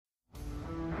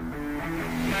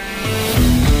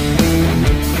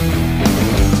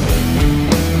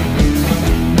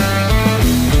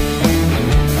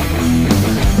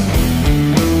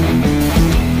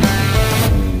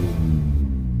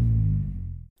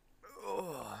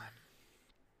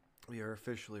We are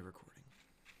officially recording.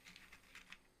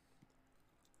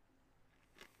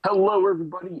 Hello,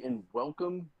 everybody, and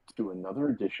welcome to another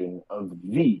edition of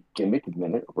the Gimmick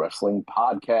Minute Wrestling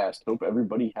Podcast. Hope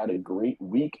everybody had a great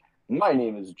week. My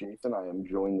name is Jason. I am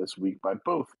joined this week by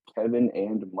both Kevin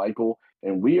and Michael,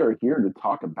 and we are here to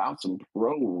talk about some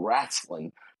pro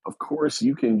wrestling. Of course,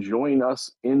 you can join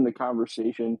us in the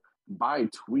conversation by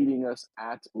tweeting us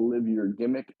at Live Your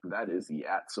Gimmick. That is the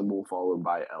at symbol followed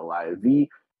by LIVYOURGIMMICK.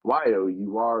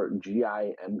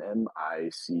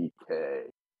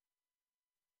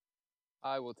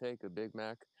 I will take a Big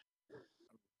Mac.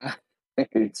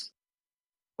 It's,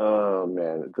 oh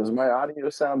man, does my audio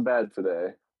sound bad today?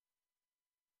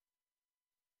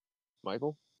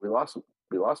 Michael? We lost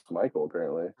Michael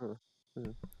apparently.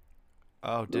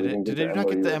 Oh, Do we even did get you the not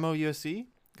get the MOU? MOUSC?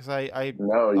 Because I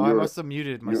No, I must have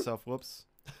muted you myself. Whoops.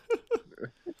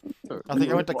 I you think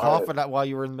I were went to quiet. cough and that while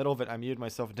you were in the middle of it. I muted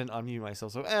myself and didn't unmute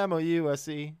myself. So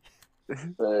MOUSC.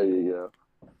 There you go.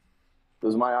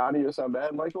 Does my audio sound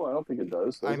bad, Michael? I don't think it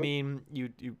does. I Does it? mean, you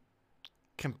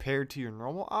compared to your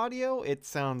normal audio, it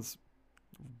sounds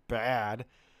bad.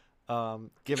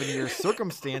 Given your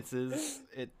circumstances,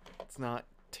 it's not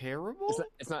terrible.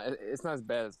 It's not as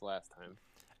bad as last time.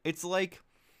 It's like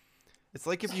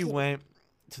if you went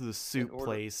to the soup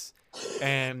place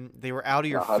and they were out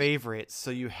of your favorite,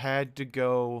 so you had to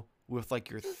go with like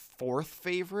your fourth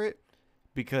favorite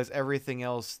because everything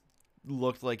else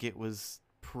looked like it was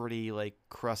pretty like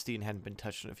crusty and hadn't been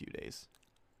touched in a few days.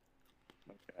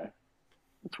 Okay,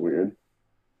 it's weird.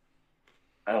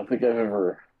 I don't think I've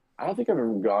ever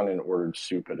gone and ordered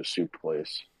soup at a soup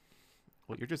place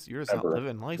Well, you're just not ever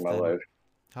living life in my then. life.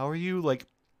 How are you like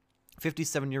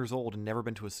 57 years old and never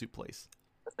been to a soup place?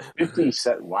 50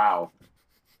 cent. Wow,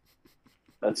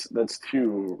 that's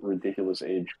two ridiculous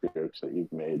age jokes that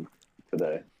you've made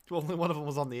today. Well, only one of them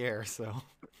was on the air, so.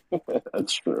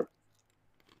 That's true.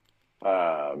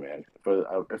 Man,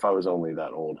 if I was only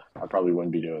that old, I probably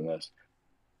wouldn't be doing this.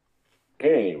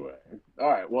 Anyway, all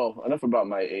right. Well, enough about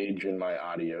my age and my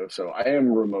audio. So I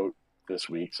am remote this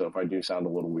week, so if I do sound a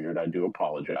little weird, I do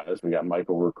apologize. We got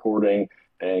Michael recording,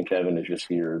 and Kevin is just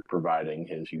here providing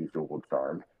his usual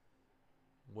charm.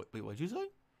 Wait, what'd you say?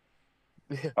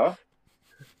 Huh?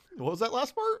 What was that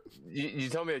last part? You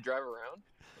told me to drive around?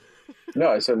 No,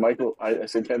 I said Michael. I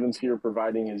said Kevin's here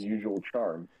providing his usual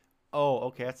charm. Oh,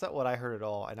 okay. That's not what I heard at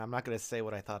all, and I'm not gonna say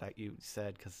what I thought you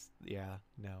said because, yeah,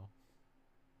 no.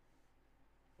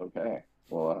 Okay.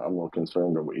 Well, I'm a little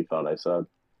concerned about what you thought I said.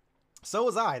 So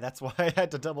was I. That's why I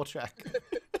had to double check.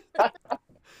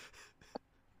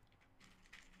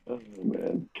 Oh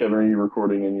man, Kevin, are you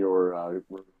recording in your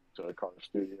car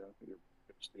studio? Your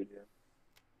studio?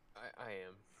 I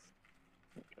am.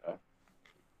 Okay.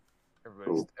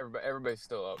 Everybody's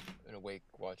still up and awake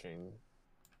watching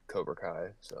Cobra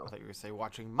Kai. So I thought you were gonna say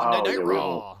watching Monday Night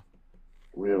Raw.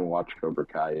 We haven't watched Cobra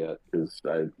Kai yet because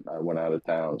I went out of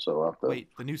town, so I'll have to. Wait,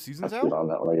 the new season's get out? on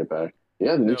that when I get back.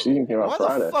 Yeah, the new season came out Why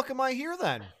Friday. Why the fuck am I here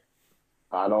then?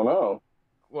 I don't know.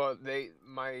 Well, they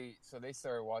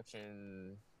started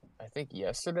watching, I think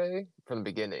yesterday from the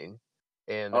beginning,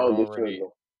 and they're already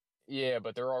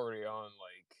but they're already on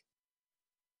like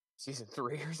season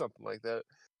 3 or something like that.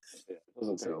 Yeah, it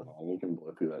doesn't take long. You can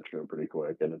blow through that show pretty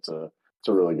quick, and it's a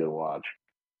really good watch.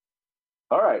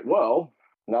 All right, well,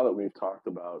 now that we've talked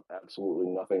about absolutely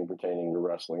nothing pertaining to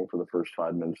wrestling for the first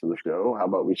 5 minutes of the show, how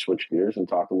about we switch gears and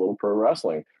talk a little pro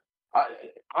wrestling?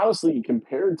 Honestly,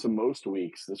 compared to most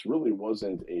weeks, this really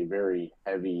wasn't a very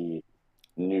heavy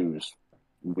news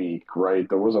week, right?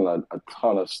 There wasn't a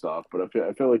ton of stuff, but I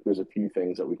feel like there's a few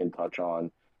things that we can touch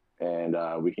on, and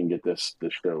we can get this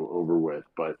show over with.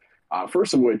 But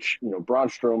first of which, Braun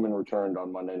Strowman returned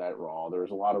on Monday Night Raw. There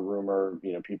was a lot of rumor.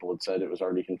 People had said it was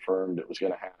already confirmed it was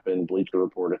going to happen. Bleacher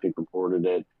Report, I think, reported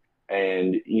it.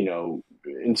 And,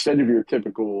 instead of your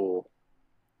typical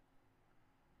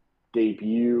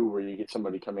debut where you get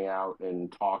somebody coming out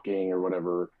and talking or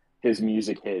whatever, his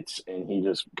music hits and he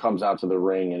just comes out to the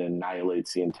ring and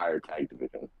annihilates the entire tag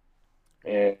division.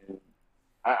 And,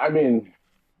 I mean...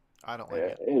 I don't like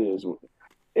it.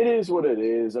 It is what it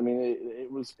is. I mean, it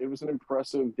was an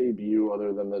impressive debut,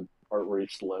 other than the part where he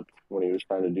slipped when he was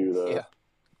trying to do the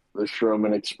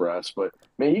Strowman Express. But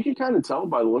man, you could kind of tell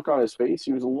by the look on his face,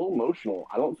 he was a little emotional.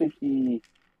 I don't think he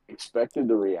expected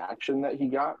the reaction that he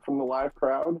got from the live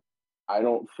crowd. I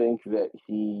don't think that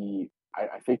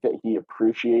I think that he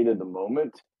appreciated the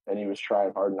moment, and he was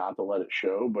trying hard not to let it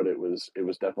show. But it was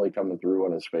definitely coming through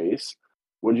on his face.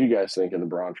 What did you guys think of the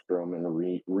Braun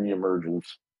Strowman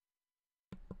re-emergence?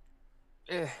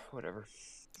 Whatever.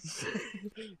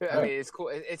 I mean, it's cool.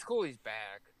 It's cool he's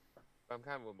back. I'm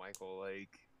kind of with Michael. Like,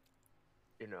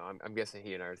 I'm guessing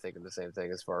he and I are thinking the same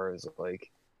thing as far as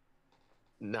like,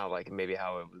 not like maybe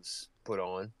how it was put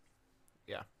on.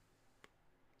 Yeah.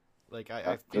 Like I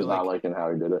feel just like not liking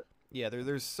how he did it. Yeah,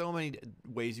 there's so many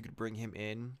ways you could bring him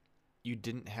in. You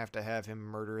didn't have to have him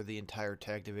murder the entire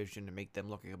tag division to make them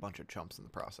look like a bunch of chumps in the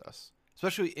process.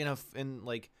 Especially in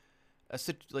like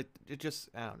like it just,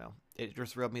 I don't know. It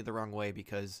just rubbed me the wrong way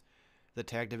because the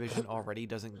tag division already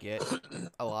doesn't get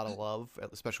a lot of love,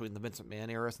 especially in the Vince McMahon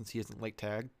era, since he doesn't like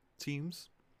tag teams.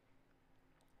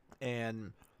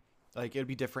 And like it'd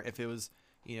be different if it was,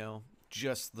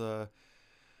 just the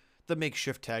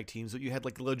makeshift tag teams, but you had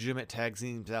like legitimate tag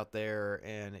teams out there,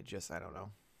 and it just, I don't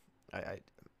know.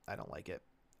 I don't like it.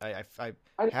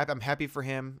 I'm happy for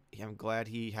him. I'm glad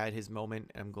he had his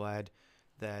moment. I'm glad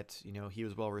that he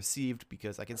was well received,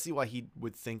 because I can see why he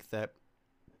would think that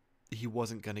he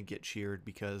wasn't gonna get cheered,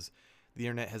 because the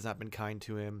internet has not been kind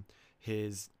to him.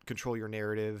 His Control Your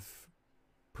Narrative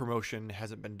promotion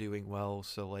hasn't been doing well,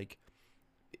 so like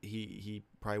he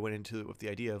probably went into it with the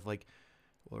idea of like,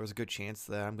 well, there's a good chance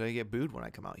that I'm gonna get booed when I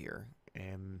come out here,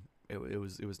 and it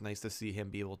was nice to see him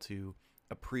be able to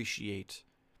appreciate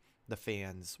the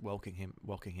fans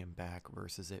welcoming him back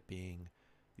versus it being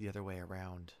the other way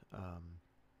around.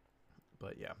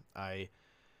 But yeah, I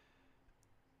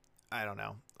don't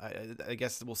know. I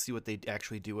guess we'll see what they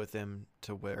actually do with him,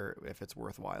 to where if it's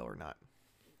worthwhile or not.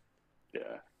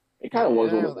 Yeah, it kind of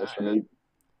was what it was for me.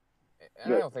 I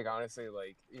don't think, honestly,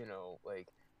 like, like,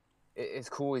 it's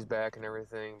cool he's back and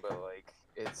everything, but like,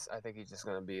 I think he's just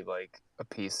gonna be like a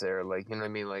piece there, like, you know what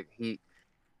I mean? Like,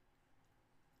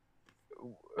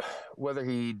 whether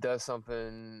he does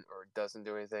something or doesn't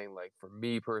do anything, like, for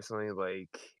me personally,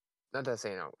 like, not that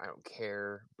saying I don't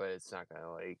care, but it's not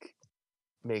gonna like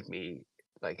make me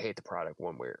like hate the product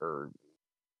one way, or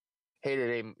hate it,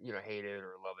 hate it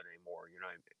or love it anymore. You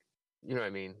know what I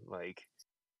mean? Like,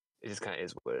 it just kind of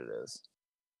is what it is.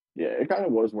 Yeah, it kind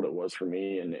of was what it was for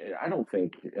me, and I don't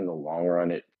think in the long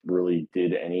run it really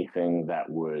did anything that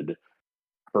would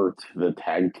hurt the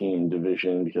tag team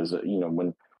division, because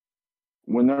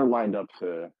when they're lined up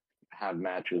to have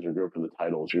matches or go for the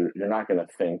titles, you're not going to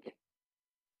think,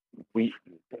 we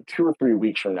 2 or 3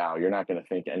 weeks from now, you're not going to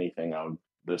think anything of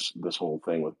this whole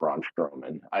thing with Braun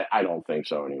Strowman. I don't think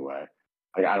so anyway.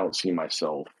 Like, I don't see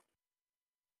myself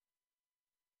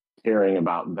caring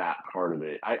about that part of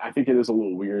it. I think it is a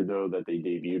little weird though that they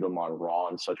debuted him on Raw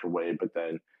in such a way, but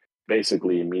then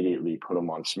basically immediately put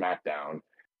him on SmackDown.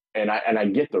 And I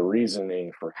get the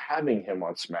reasoning for having him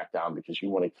on SmackDown, because you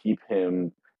want to keep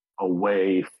him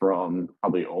away from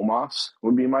probably Omos,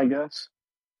 would be my guess.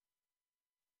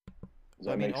 Does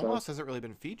that make sense? Omos hasn't really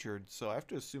been featured, so I have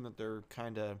to assume that they're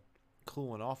kind of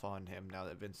cooling off on him now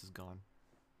that Vince is gone.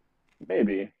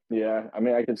 Maybe, yeah. I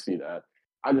mean, I could see that.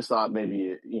 I just thought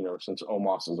maybe, since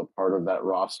Omos is a part of that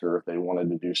roster, if they wanted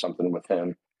to do something with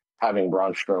him, having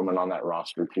Braun Strowman on that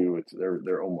roster too,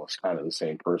 they're almost kind of the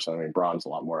same person. I mean, Braun's a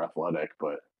lot more athletic,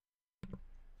 but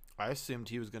I assumed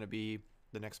he was going to be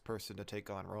the next person to take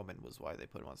on Roman, was why they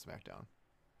put him on SmackDown.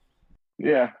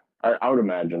 Yeah, I would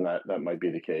imagine that might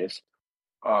be the case.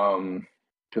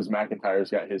 Because McIntyre's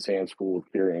got his hands full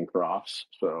with Karrion Kross,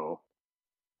 so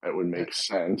that would make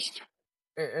sense.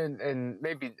 And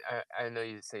maybe, I know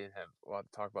you say you have a lot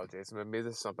to talk about, Jason, but maybe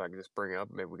this is something I can just bring up.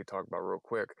 Maybe we could talk about real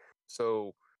quick.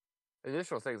 So,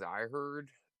 additional things I heard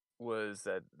was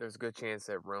that there's a good chance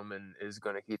that Roman is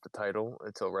going to keep the title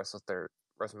until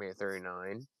WrestleMania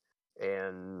 39,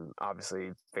 and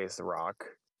obviously face The Rock.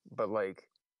 But like,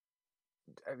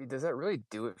 I mean, does that really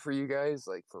do it for you guys?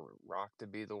 Like, for Rock to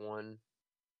be the one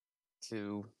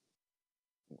to,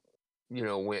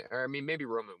 win? Or, I mean, maybe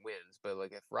Roman wins, but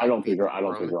like, if Rock I don't think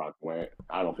Roman, Rock win.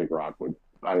 I don't think Rock would.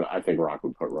 I think Rock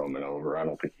would put Roman over. I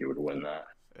don't think he would win that.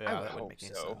 Yeah, that would make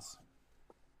sense.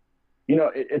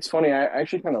 It's funny. I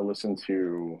actually kind of listened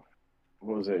to,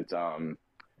 what was it? On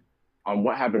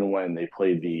What Happened When, they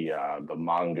played the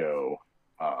Mongo,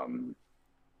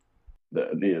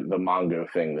 the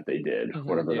Mongo thing that they did,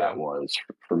 whatever that was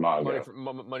for Mongo.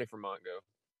 Money for Mongo.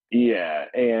 Yeah,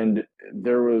 and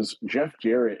there was Jeff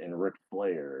Jarrett and Ric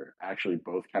Flair actually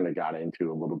both kind of got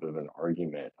into a little bit of an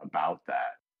argument about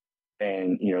that.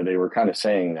 And, they were kind of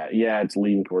saying that, yeah, it's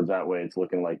leading towards that way. It's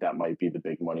looking like that might be the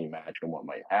big money match and what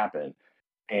might happen.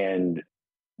 And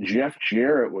Jeff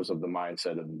Jarrett was of the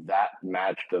mindset of that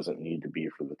match doesn't need to be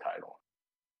for the title.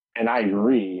 And I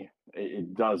agree,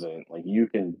 it doesn't. Like, you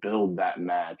can build that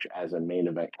match as a main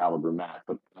event caliber match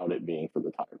without it being for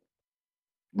the title.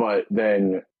 But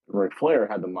then Ric Flair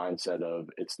had the mindset of,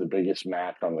 it's the biggest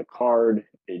match on the card.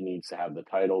 It needs to have the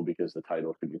title because the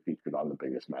title could be featured on the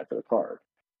biggest match of the card.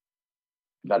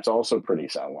 that's also pretty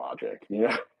sound logic.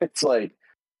 It's like,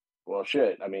 well,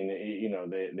 shit. I mean,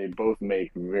 they both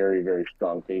make very, very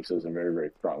strong cases and very,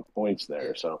 very strong points there.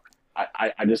 Yeah. So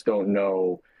I just don't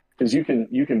know, because you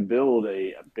can build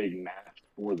a big match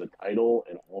for the title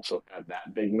and also have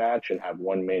that big match and have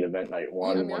one main event night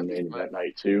one, I mean, one main event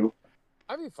night two.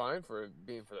 I'd be fine for it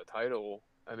being for the title.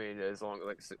 I mean, as long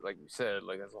like you said,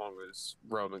 like as long as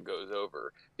Roman goes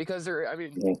over, because you're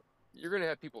gonna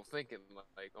have people thinking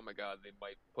like, oh my god, they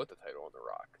might put the title on The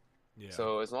Rock. Yeah.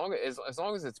 So as long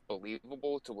as it's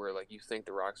believable to where like you think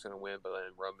The Rock's gonna win, but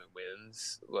then Roman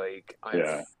wins, like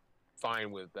I'm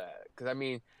fine with that. Because I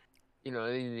mean, in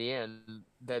the end,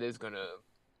 that is gonna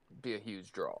be a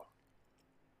huge draw.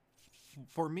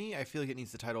 For me, I feel like it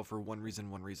needs the title for one reason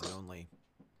only,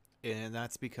 and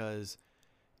that's because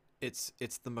it's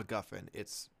the MacGuffin.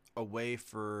 It's a way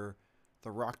for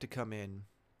The Rock to come in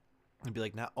and be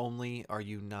like, not only are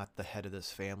you not the head of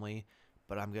this family,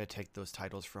 but I'm going to take those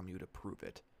titles from you to prove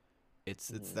it. It's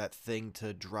that thing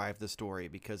to drive the story,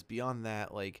 because beyond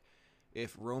that, like,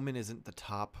 if Roman isn't the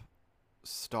top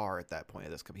star at that point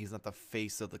of this company, he's not the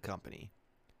face of the company,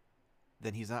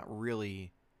 then he's not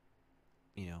really,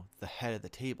 the head of the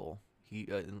table. He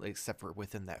except for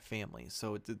within that family.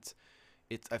 So it's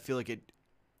I feel like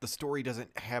the story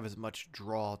doesn't have as much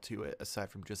draw to it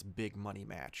aside from just big money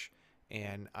match.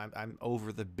 And I'm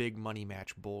over the big money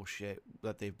match bullshit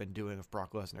that they've been doing with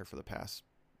Brock Lesnar for the past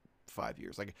 5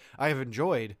 years. Like, I have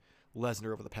enjoyed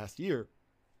Lesnar over the past year,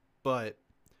 but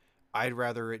I'd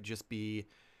rather it just be,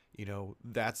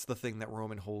 that's the thing that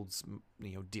Roman holds,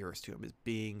 dearest to him, is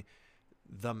being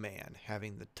the man,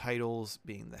 having the titles,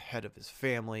 being the head of his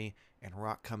family, and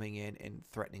Rock coming in and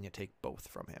threatening to take both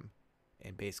from him.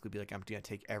 And basically be like, I'm going to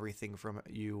take everything from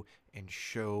you and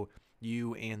show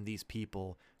you and these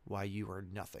people why you are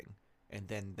nothing. And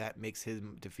then that makes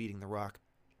him defeating The Rock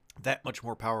that much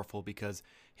more powerful, because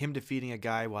him defeating a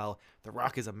guy while The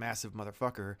Rock is a massive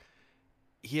motherfucker,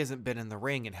 he hasn't been in the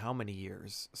ring in how many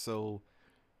years? So,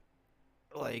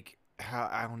 like,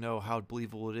 I don't know how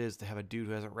believable it is to have a dude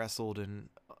who hasn't wrestled in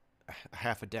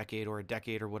half a decade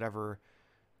or whatever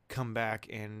come back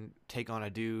and take on a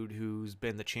dude who's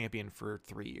been the champion for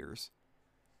 3 years.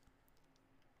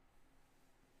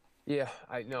 Yeah,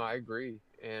 I agree.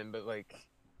 But like,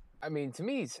 I mean, to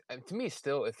me,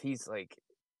 still, if he's like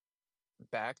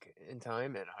back in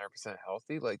time and 100%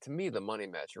 healthy, like, to me, the money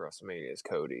match at WrestleMania is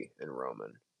Cody and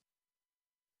Roman.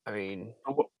 I mean,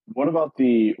 what about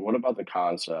the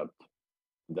concept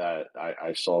that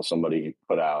I saw somebody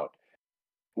put out?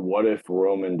 What if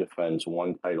Roman defends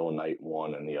one title night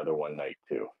one and the other one night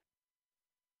two?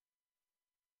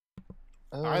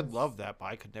 I'd love that, but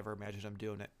I could never imagine him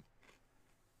doing it.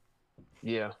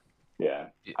 Yeah. Yeah.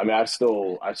 I mean, I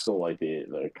still like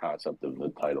the concept of the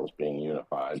titles being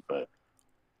unified, but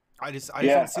I just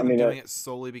don't see them doing it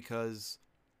solely because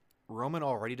Roman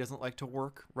already doesn't like to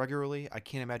work regularly. I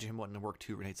can't imagine him wanting to work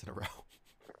 2 nights in a row.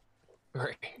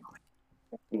 Right.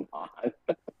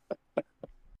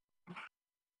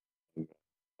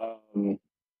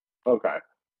 Okay.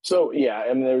 So yeah,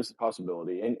 I mean, there's a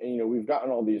possibility, and we've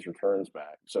gotten all these returns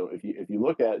back. So if you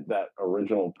look at that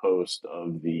original post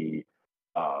of the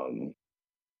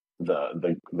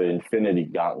Infinity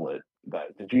Gauntlet,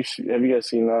 have you guys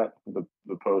seen that, the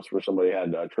post where somebody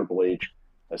had Triple H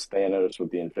as Thanos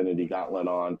with the Infinity Gauntlet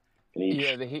on, and each they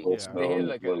had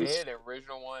an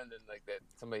original one, and like that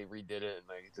somebody redid it and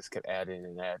like just kept adding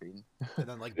and adding, and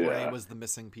then like Bray was the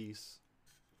missing piece.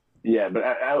 Yeah, but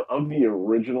out of the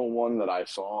original one that I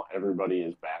saw, everybody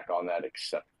is back on that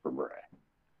except for Bray.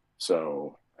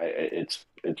 So it's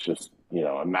just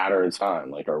a matter of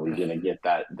time. Like, are we going to get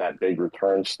that big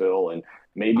return still? And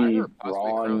maybe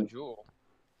Braun.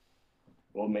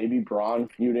 Well, maybe Braun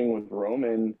feuding with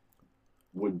Roman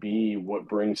would be what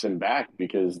brings him back,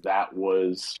 because that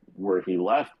was where he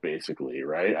left, basically,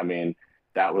 right? I mean,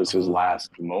 that was his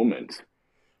last moment.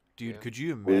 Dude, could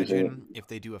you imagine if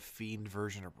they do a Fiend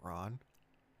version of Braun?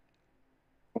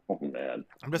 Oh, man.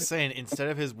 I'm just saying, instead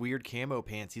of his weird camo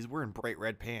pants, he's wearing bright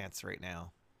red pants right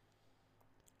now.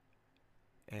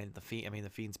 And the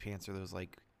Fiend's pants are those,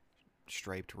 like,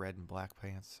 striped red and black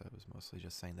pants. So I was mostly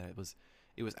just saying that it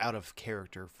was out of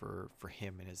character for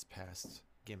him and his past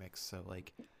gimmicks. So,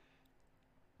 like,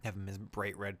 have him in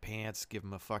bright red pants, give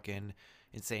him a fucking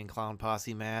Insane Clown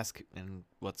Posse mask, and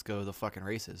let's go to the fucking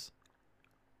races.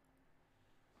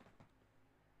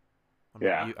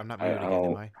 I'm not muted again,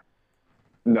 am I?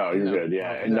 No, you're good.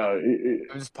 Yeah, no.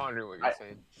 I'm just pondering what you're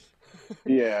saying.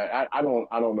 Yeah, I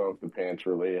don't know if the pants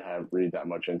really read that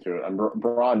much into it.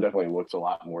 Braun definitely looks a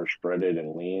lot more shredded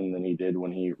and lean than he did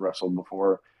when he wrestled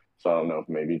before. So I don't know if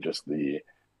maybe just the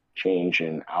change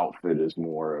in outfit is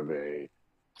more of a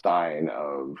sign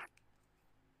of,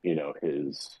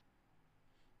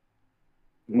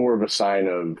 more of a sign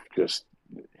of just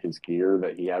his gear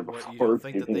that he had before. What, you don't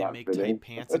think that they make tight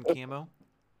pants in camo?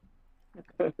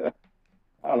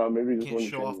 I don't know. Maybe just can't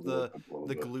show off the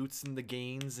glutes and the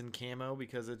gains in camo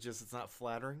because it's not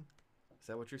flattering. Is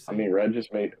that what you're saying? I mean,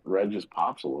 red just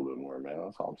pops a little bit more, man.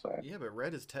 That's all I'm saying. Yeah, but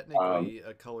red is technically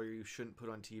a color you shouldn't put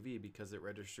on TV because it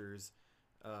registers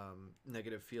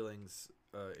negative feelings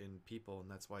in people, and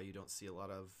that's why you don't see a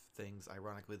lot of things.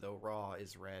 Ironically, though, Raw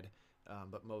is red,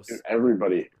 but most dude,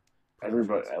 everybody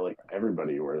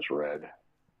wears red.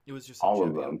 It was just all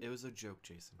of them. It was a joke,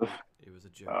 Jason. It was a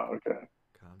joke. Oh, okay.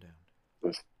 Calm down.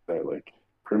 Like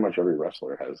pretty much every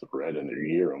wrestler has red in their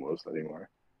gear almost anymore.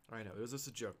 I know, it was just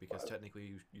a joke because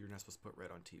technically you're not supposed to put red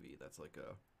on TV. That's like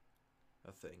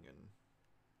a thing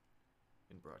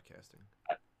in broadcasting.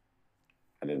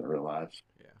 I didn't realize.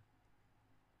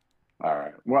 Yeah. All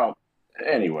right. Well,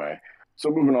 anyway, so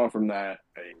moving on from that,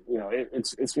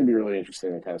 it's going to be really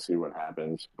interesting to kind of see what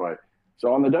happens. But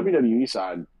so on the WWE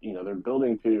side, they're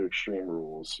building to Extreme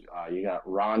Rules. You got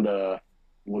Ronda.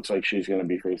 Looks like she's going to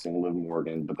be facing Liv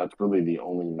Morgan, but that's really the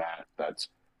only match that's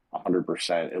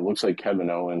 100%. It looks like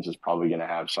Kevin Owens is probably going to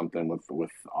have something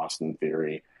with Austin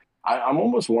Theory. I'm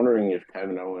almost wondering if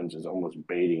Kevin Owens is almost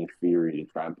baiting Theory to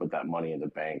try and put that Money in the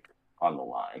Bank on the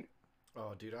line.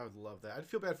 Oh, dude, I would love that. I'd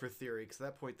feel bad for Theory because at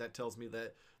that point that tells me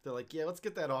that they're like, yeah, let's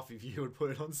get that off of you and put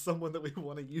it on someone that we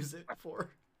want to use it for.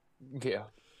 Yeah.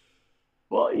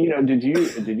 Well, did you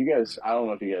guys? I don't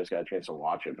know if you guys got a chance to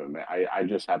watch it, but man, I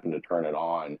just happened to turn it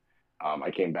on.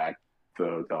 I came back to the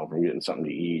hotel from getting something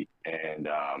to eat, and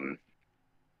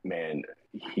man,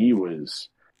 he was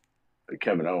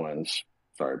Kevin Owens.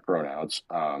 Sorry, pronouns.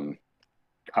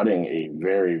 Cutting a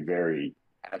very, very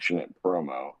passionate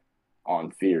promo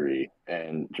on Theory,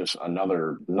 and just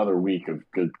another week of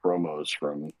good promos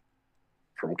from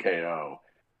KO,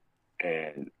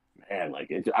 and. And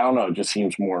like I don't know, it just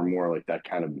seems more and more like that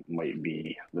kind of might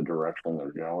be the direction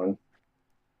they're going.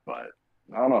 But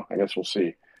I don't know. I guess we'll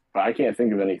see. But I can't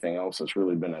think of anything else that's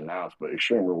really been announced. But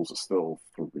Extreme Rules is still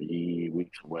 3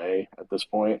 weeks away at this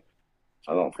point,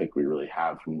 so I don't think we really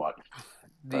have much.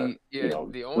 Nothing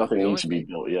needs to be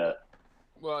built yet.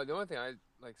 Well, the only thing I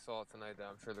saw tonight that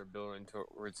I'm sure they're building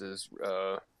towards is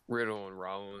Riddle and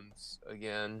Rollins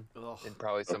again, and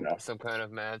probably some kind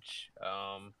of match.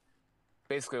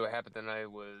 Basically, what happened tonight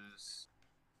was,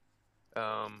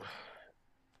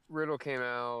 Riddle came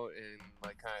out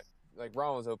and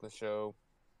Rollins opened the show,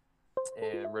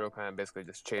 and Riddle kind of basically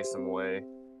just chased him away,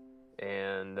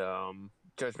 and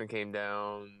Judgment came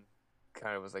down,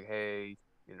 kind of was like, hey,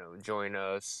 join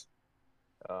us.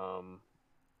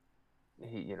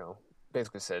 He,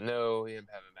 basically said no. He didn't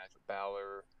have a match with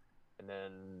Balor, and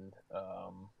then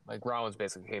Rollins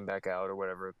basically came back out or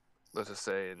whatever, let's just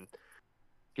say, and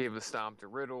gave a stomp to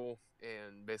Riddle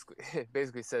and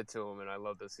basically said to him, and I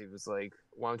love this, he was like,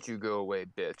 why don't you go away,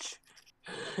 bitch?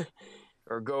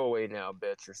 Or go away now,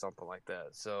 bitch, or something like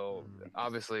that. So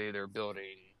obviously they're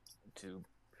building to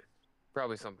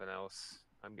probably something else,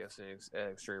 I'm guessing,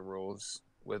 at Extreme Rules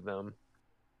with them.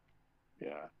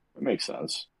 Yeah, it makes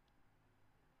sense.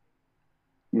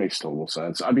 It makes total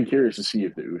sense. I'd be curious to see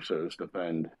if the Usos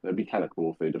defend. That'd be kind of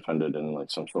cool if they defended in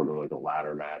some sort of a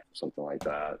ladder match or something like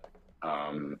that.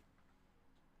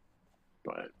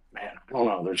 But man, I don't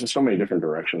know. There's just so many different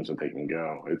directions that they can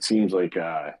go. It seems like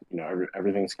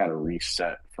everything's kind of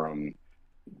reset from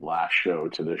last show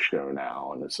to this show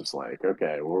now, and it's just like,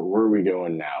 okay, where are we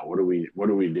going now? What are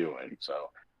we doing?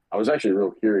 So I was actually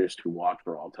real curious to watch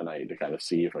Raw tonight to kind of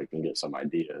see if I can get some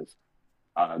ideas.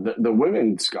 The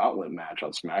women's gauntlet match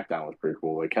on SmackDown was pretty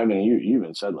cool. Like Kevin, you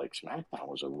even said SmackDown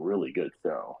was a really good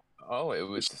show. Oh, it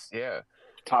was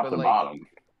top to bottom.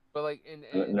 But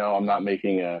no, I'm not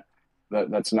making a.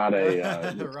 That's not a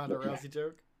Ronda Rousey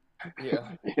joke.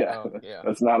 Yeah. Yeah.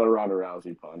 That's not a Ronda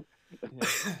Rousey pun.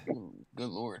 Yeah. Good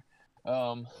lord.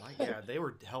 Yeah, they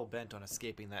were hell bent on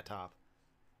escaping that top.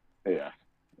 Yeah.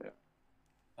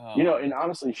 And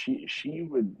honestly, she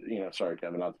would. Sorry,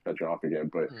 Kevin, not to cut you off again,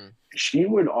 but she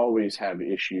would always have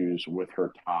issues with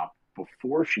her top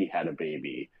before she had a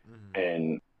baby,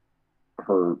 and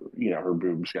her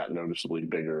boobs got noticeably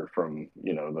bigger from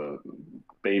the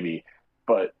baby,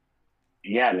 but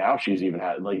yeah, now she's even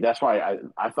had that's why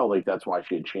I felt like that's why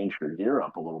she had changed her gear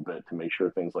up a little bit to make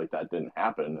sure things like that didn't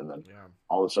happen, and then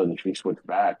all of a sudden she switched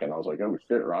back, and I was like, oh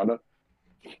shit, Ronda.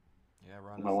 Yeah,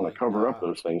 Ronda. I want to cover up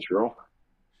those things, girl.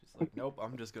 She's like, nope,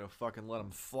 I'm just gonna fucking let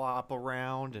them flop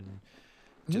around and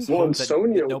just hope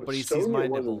that nobody sees my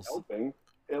nipples. Helping.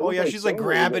 Oh yeah, she's like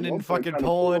grabbing and fucking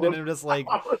pulling, and I'm just like,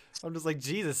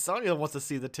 Jesus, Sonya wants to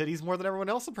see the titties more than everyone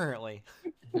else apparently.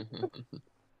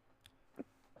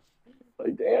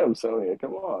 Like, damn, Sonya,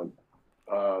 come on.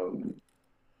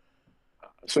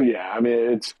 So yeah, I mean,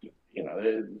 it's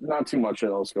not too much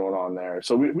else going on there.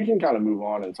 So we can kind of move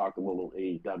on and talk a little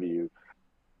AEW.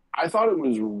 I thought it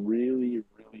was really,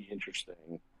 really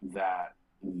interesting that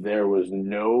there was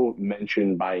no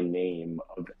mention by name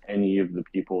of any of the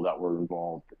people that were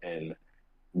involved in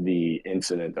the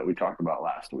incident that we talked about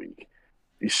last week.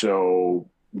 So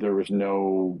there was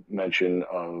no mention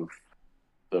of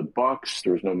the Bucks.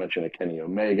 There was no mention of Kenny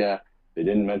Omega. They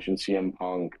didn't mention CM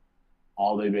Punk.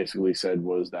 All they basically said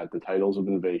was that the titles have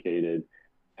been vacated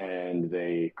and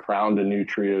they crowned a new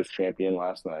trios champion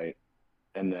last night.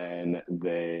 And then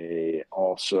they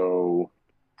also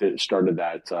started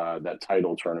that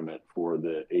title tournament for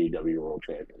the AEW World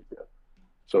Championship.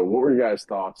 So what were your guys'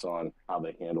 thoughts on how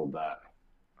they handled that?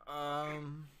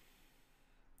 I'm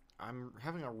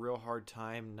having a real hard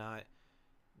time not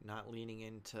leaning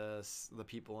into the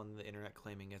people on the internet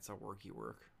claiming it's a worky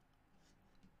work.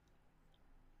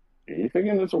 Are you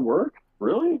thinking it's a work?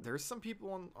 Really? There's some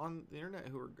people on the internet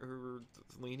who are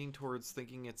leaning towards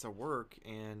thinking it's a work,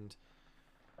 and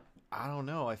I don't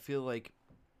know. I feel like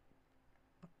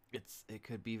it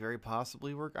could be very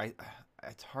possibly work.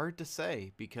 It's hard to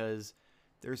say because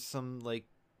there's some like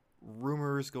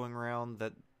rumors going around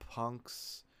that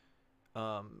Punk's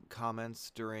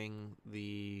comments during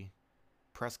the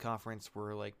press conference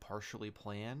were like partially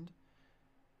planned,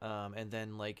 and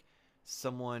then like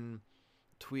someone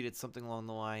tweeted something along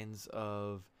the lines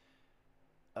of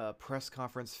a press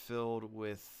conference filled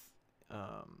with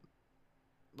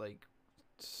like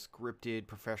scripted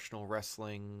professional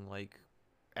wrestling like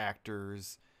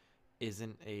actors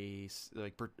isn't a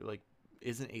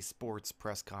sports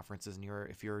press conference. And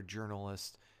if you're a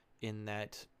journalist in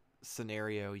that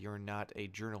scenario, you're not a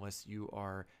journalist, you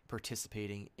are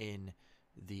participating in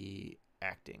the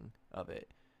acting of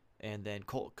it. And then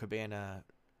Colt Cabana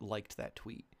liked that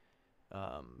tweet,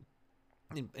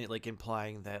 like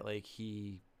implying that like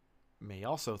he may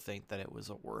also think that it was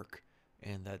a work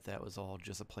and that was all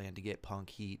just a plan to get Punk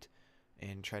heat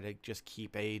and try to just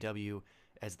keep AEW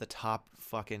as the top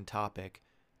fucking topic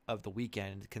of the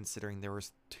weekend, considering there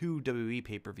was 2 WWE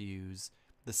pay-per-views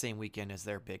the same weekend as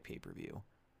their big pay-per-view.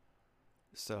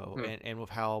 So, and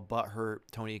with how butthurt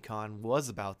Tony Khan was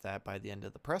about that by the end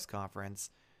of the press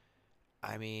conference,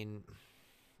 I mean,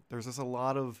 there's just a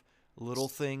lot of little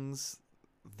things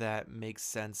that make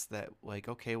sense that like,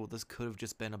 okay, well, this could have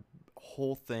just been a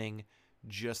whole thing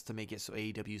just to make it so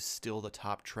AEW is still the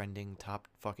top trending, top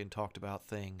fucking talked about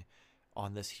thing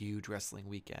on this huge wrestling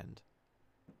weekend.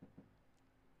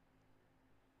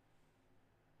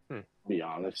 Be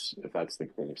honest, if that's the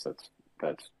case,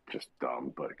 that's just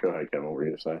dumb. But go ahead, Kevin. What were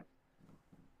you gonna say?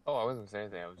 Oh, I wasn't saying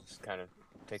anything. I was just kind of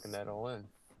taking that all in.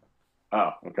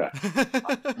 Oh, okay.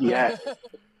 Yeah.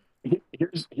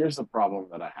 Here's the problem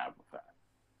that I have with that.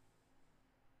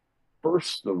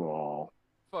 First of all,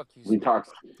 fuck you. We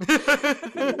talked.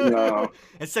 No.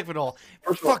 And second of all,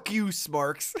 fuck you,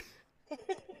 Smarks.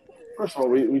 First of all,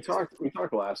 we talked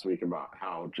last week about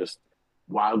how just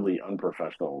wildly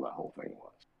unprofessional that whole thing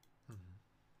was. Mm-hmm.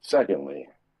 Secondly,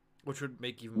 which would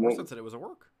make even more sense that it was a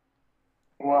work.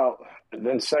 Well,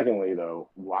 then secondly, though,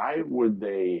 why would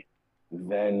they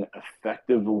then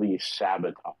effectively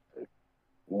sabotage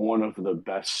one of the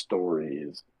best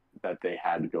stories that they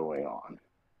had going on?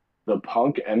 The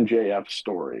Punk MJF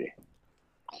story,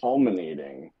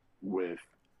 culminating with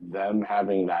them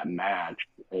having that match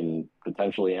and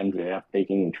potentially MJF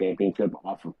taking the championship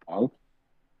off of Punk,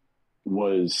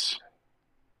 was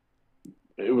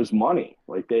money.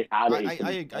 Like they had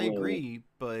I agree,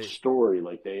 but story.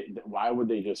 Like why would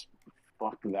they just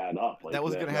fuck that up? Like that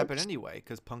was going to happen anyway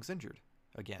because Punk's injured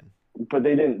again. But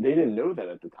they didn't know that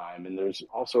at the time, and there's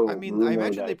also. I mean, I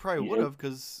imagine they probably would have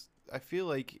because I feel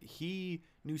like he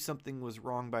knew something was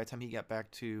wrong by the time he got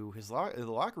back to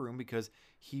the locker room, because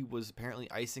he was apparently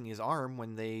icing his arm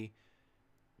when they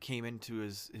came into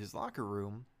his locker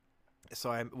room.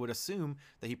 So I would assume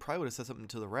that he probably would have said something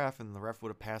to the ref, and the ref would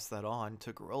have passed that on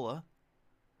to Gorilla.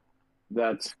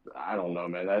 I don't know,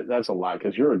 man. That's a lot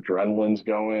because your adrenaline's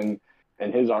going,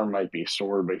 and his arm might be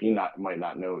sore, but he might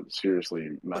not know it's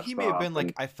seriously messed up. He may have been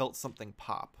like, I felt something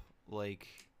pop. Like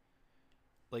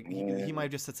he might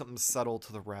have just said something subtle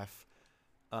to the ref.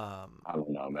 I don't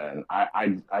know, man.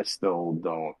 I still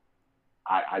don't.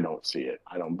 I don't see it.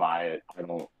 I don't buy it.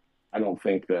 I don't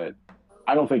think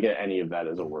any of that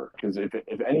is a work, because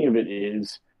if any of it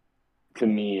is, to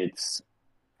me, it's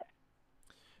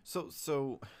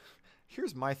so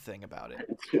Here's my thing about it.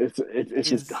 It's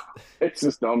just dumb. It's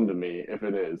just dumb to me if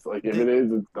it is. Like, if it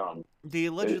is, it's dumb. They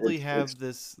allegedly have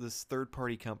this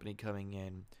third-party company coming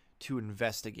in to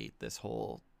investigate this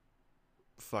whole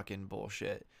fucking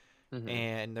bullshit. Mm-hmm.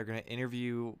 And they're going to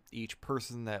interview each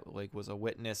person that, like, was a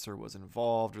witness or was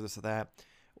involved or this or that.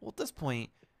 Well, at this point,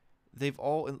 they've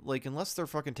all, like, unless they're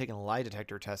fucking taking lie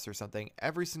detector tests or something,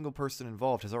 every single person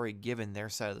involved has already given their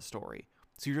side of the story.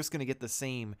 So you're just going to get the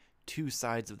same two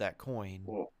sides of that coin.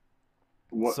 Well,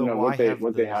 what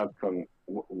they have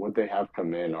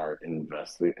come in are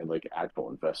like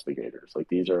actual investigators. Like,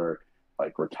 these are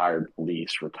like retired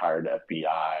police, retired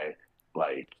FBI,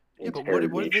 like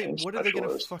interrogation what are they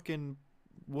gonna fucking?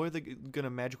 What are they gonna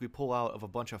magically pull out of a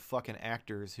bunch of fucking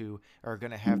actors who are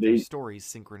gonna have their stories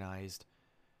synchronized?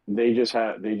 They just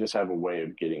have a way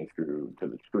of getting through to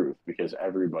the truth, because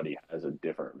everybody has a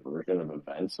different version of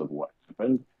events of what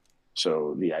happened.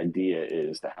 So the idea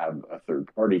is to have a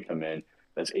third party come in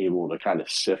that's able to kind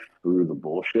of sift through the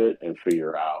bullshit and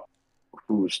figure out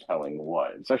who's telling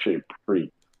what. It's actually a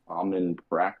pretty common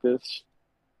practice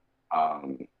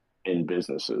in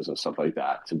businesses and stuff like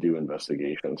that, to do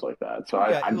investigations like that. So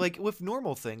yeah, like with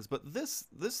normal things, but this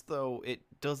though, it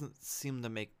doesn't seem to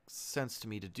make sense to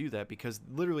me to do that, because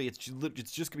literally it's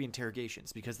just gonna be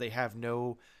interrogations, because they have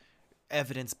no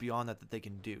evidence beyond that they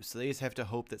can do. So they just have to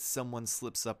hope that someone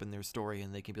slips up in their story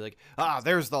and they can be like,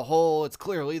 there's the hole, it's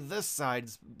clearly this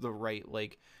side's the right.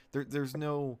 Like there's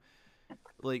no,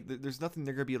 like, there's nothing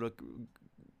they're gonna be able to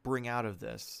bring out of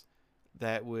this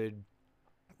that would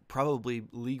probably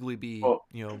legally be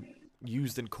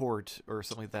used in court or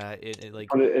something like that.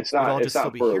 It's not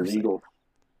for a legal.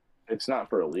 It's not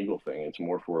for a legal thing. It's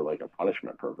more for like a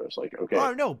punishment purpose. Like, okay,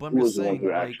 I know, but I'm who just was the one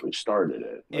who actually started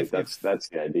it? Like, that's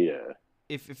the idea.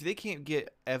 If they can't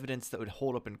get evidence that would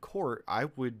hold up in court, I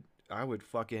would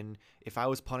fucking, if I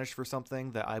was punished for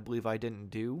something that I believe I didn't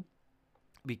do,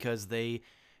 because they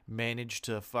managed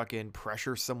to fucking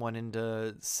pressure someone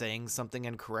into saying something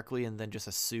incorrectly and then just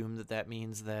assume that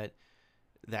means that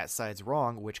side's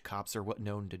wrong, which cops are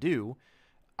known to do,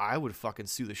 I would fucking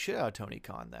sue the shit out of Tony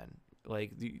Khan then.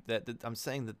 Like, I'm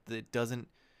saying that it doesn't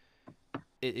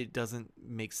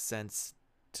make sense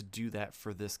to do that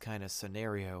for this kind of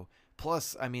scenario.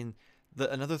 Plus, I mean,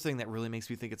 another thing that really makes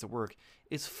me think it's a work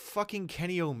is fucking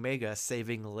Kenny Omega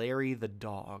saving Larry the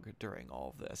dog during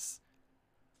all of this.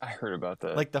 I heard about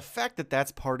that. Like, the fact that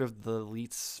that's part of the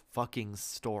Elite's fucking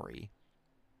story.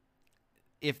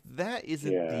 If that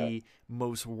isn't the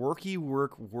most work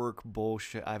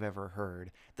bullshit I've ever heard,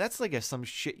 that's like some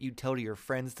shit you tell to your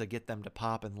friends to get them to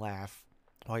pop and laugh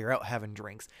while you're out having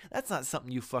drinks. That's not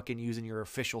something you fucking use in your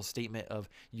official statement of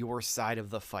your side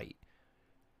of the fight.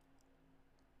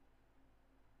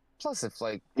 Plus, it's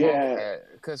like,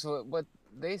 because what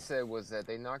they said was that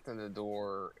they knocked on the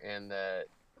door and that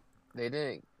they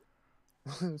didn't.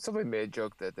 Somebody made a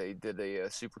joke that they did a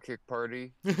super kick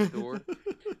party at the door.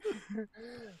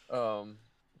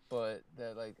 But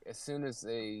that, like, as soon as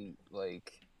they,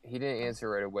 like, he didn't answer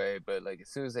right away, but like as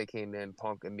soon as they came in,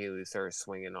 Punk immediately started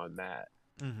swinging on Matt.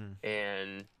 Mm-hmm.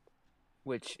 And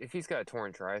which, if he's got a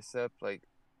torn tricep, like,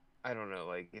 I don't know,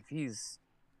 like if he's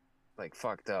like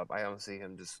fucked up, I don't see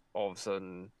him just all of a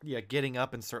sudden getting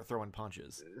up and start throwing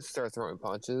punches.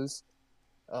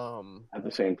 At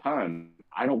the same time,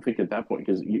 I don't think at that point,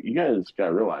 because you guys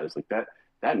gotta realize, like,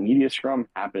 that media scrum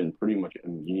happened pretty much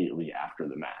immediately after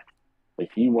the match. Like,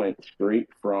 he went straight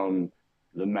from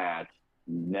the match,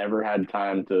 never had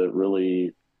time to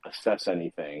really assess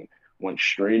anything, went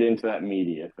straight into that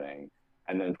media thing,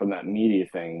 and then from that media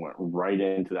thing went right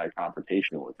into that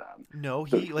confrontation with them. No,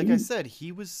 I said,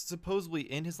 he was supposedly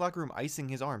in his locker room icing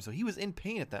his arm, so he was in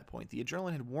pain at that point. The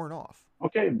adrenaline had worn off.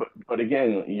 Okay, but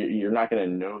again, you're not going to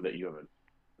know that you have a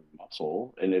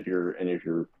muscle, and if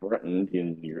you're threatened,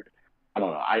 you're I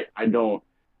don't know. I don't.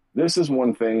 This is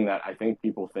one thing that I think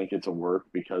people think it's a work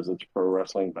because it's pro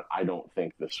wrestling, but I don't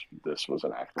think this was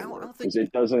an actual work, because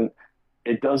it doesn't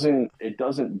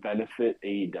benefit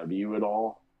AEW at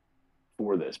all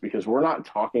for this, because we're not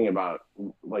talking about,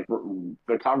 like,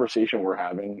 the conversation we're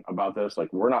having about this,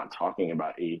 like, we're not talking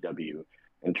about AEW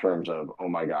in terms of, oh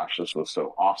my gosh, this was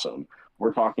so awesome.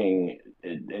 We're talking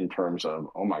in terms of,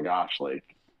 oh my gosh, like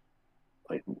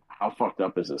how fucked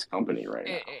up is this company right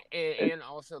now? And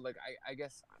also, like, I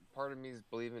guess part of me is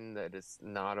believing that it's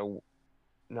not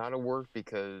a work,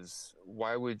 because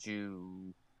why would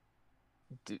you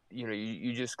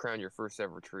you just crown your first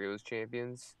ever trios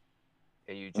champions,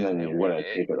 and you just want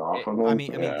to take it off of them? I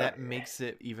mean that makes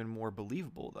it even more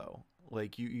believable, though.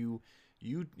 Like, you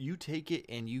take it,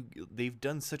 and they've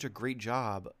done such a great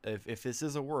job if this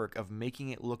is a work of making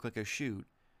it look like a shoot.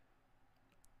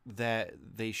 that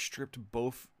they stripped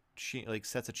both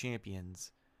sets of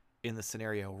champions in the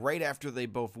scenario right after they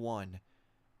both won,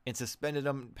 and suspended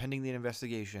them pending the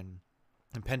investigation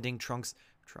and pending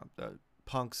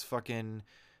Punk's fucking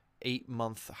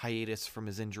 8-month hiatus from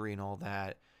his injury and all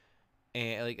that.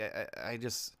 And like I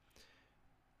just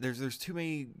there's too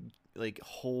many like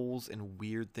holes and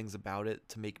weird things about it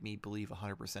to make me believe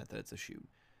 100% that it's a shoot.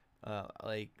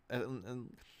 Like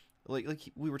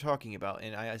we were talking about,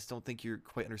 and I just don't think you're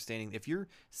quite understanding. If you're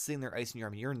sitting there icing your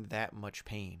arm and you're in that much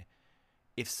pain,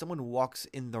 if someone walks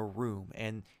in the room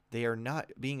and they are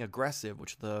not being aggressive,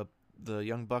 which the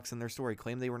Young Bucks in their story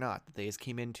claim they were not, that they just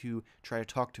came in to try to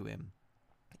talk to him,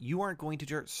 you aren't going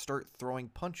to start throwing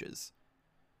punches.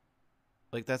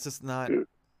 Like, that's just not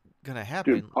gonna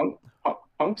happen. Dude,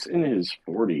 Punk's in his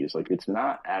 40s. Like, it's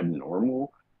not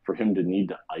abnormal for him to need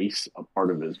to ice a part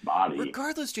of his body.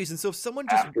 Regardless, Jason. So if someone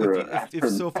just if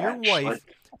your wife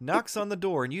knocks on the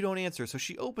door and you don't answer, so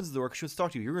she opens the door because she wants to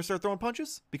talk to you, you're gonna start throwing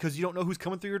punches because you don't know who's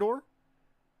coming through your door?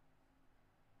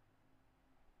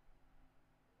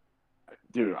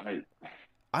 Dude,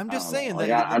 I'm just saying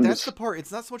that that's the part.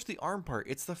 It's not so much the arm part.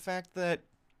 It's the fact that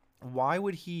why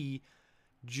would he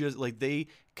just like they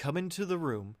come into the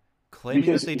room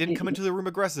claiming that they didn't come into the room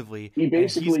aggressively, and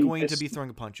he's going to be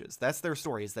throwing punches. That's their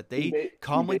story, is that they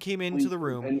calmly came into the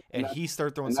room and he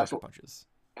started throwing sucker punches.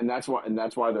 And that's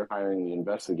why they're hiring the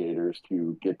investigators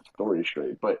to get the story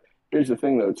straight. But here's the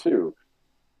thing, though, too.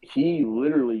 He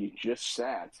literally just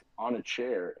sat on a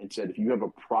chair and said, if you have a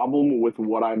problem with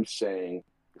what I'm saying,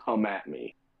 come at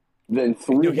me. Then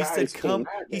three guys said, come.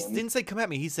 He didn't say come at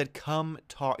me. He said come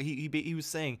talk. He was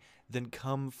saying then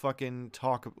come fucking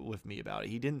talk with me about it.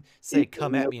 He didn't say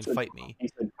come at me and fight me. He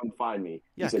said come find me.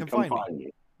 Yeah, he said, come find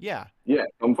me. Yeah. Yeah,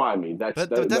 come find me. That's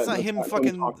not him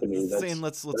fucking saying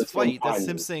let's fight. That's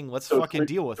him saying let's fucking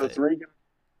deal with it.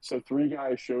 Three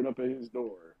guys showed up at his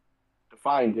door to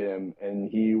find him, and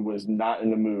he was not in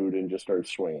the mood and just started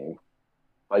swinging.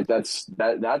 Like that's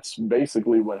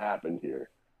basically what happened here.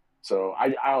 So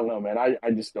I don't know, man.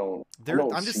 I just don't.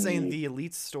 I'm just saying the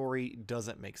Elite story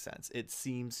doesn't make sense. It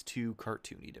seems too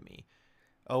cartoony to me.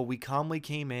 Oh, we calmly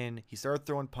came in. He started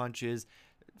throwing punches.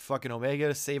 Fucking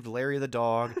Omega saved Larry the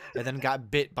dog, and then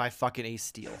got bit by fucking Ace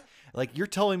Steel. Like, you're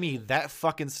telling me that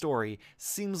fucking story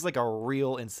seems like a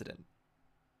real incident.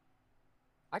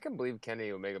 I can believe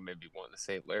Kenny Omega maybe wanted to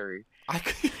save Larry. I'm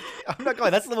not gonna lie,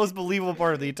 that's the most believable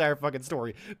part of the entire fucking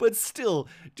story. But still,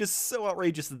 just so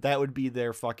outrageous that would be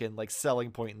their fucking like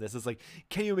selling point in this. It's like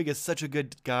Kenny Omega is such a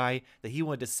good guy that he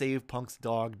wanted to save Punk's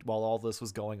dog while all this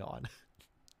was going on.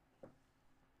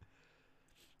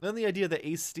 Then the idea that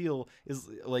Ace Steel is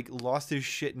like lost his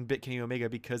shit and bit Kenny Omega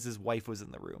because his wife was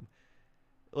in the room.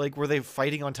 Like, were they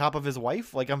fighting on top of his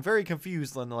wife? Like, I'm very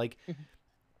confused on like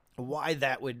why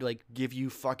that would like give you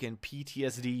fucking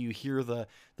PTSD. You hear the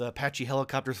Apache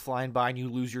helicopters flying by and you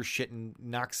lose your shit and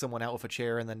knock someone out with a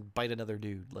chair and then bite another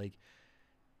dude. Like,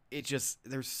 it just,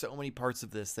 there's so many parts of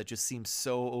this that just seem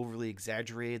so overly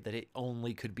exaggerated that it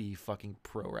only could be fucking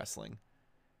pro wrestling.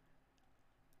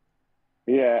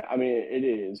 Yeah, I mean, it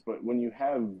is, but when you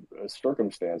have a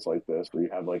circumstance like this, where you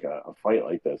have like a fight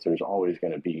like this, there's always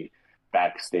going to be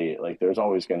backstage, like there's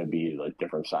always going to be like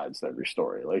different sides to every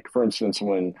story. Like, for instance,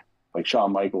 when like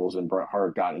Shawn Michaels and Bret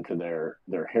Hart got into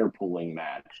their hair pulling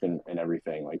match and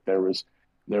everything, like there was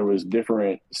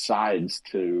different sides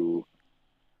to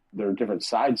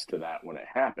that when it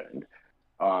happened.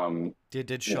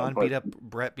 Did Shawn beat up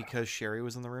Bret because Sherry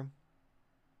was in the room?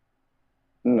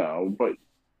 No, but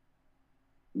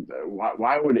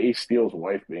why would Ace Steel's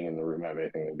wife being in the room have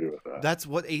anything to do with that? That's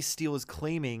what Ace Steel is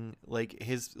claiming. Like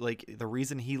the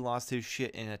reason he lost his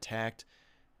shit and attacked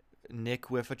Nick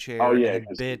with a chair and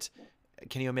bit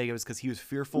Kenny Omega was because he was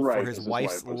fearful for his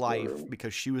wife's life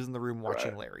because she was in the room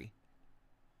watching Larry.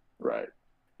 Right.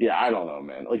 Yeah, I don't know,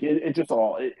 man. Like it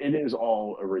is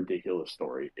all a ridiculous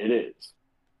story. It is,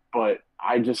 but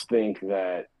I just think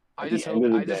that. I just hope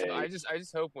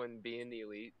when Being the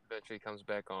Elite eventually comes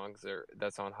back on, because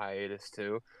that's on hiatus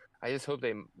too. I just hope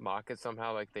they mock it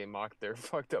somehow, like they mocked their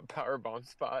fucked up powerbomb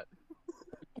spot.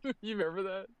 You remember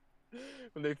that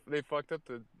when they fucked up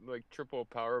the like triple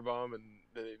powerbomb and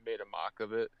they made a mock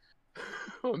of it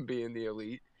on Being the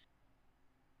Elite.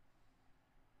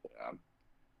 Yeah.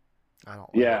 I don't.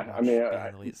 Yeah, I mean, Being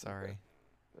the Elite. Sorry.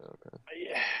 Okay.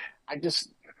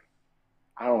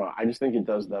 I don't know. I just think it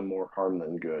does them more harm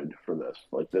than good for this.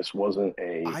 Like, this wasn't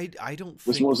a. I don't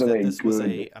think this was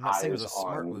a. I'm not saying it was a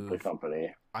smart move. The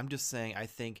company. I'm just saying I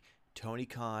think Tony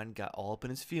Khan got all up in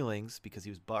his feelings because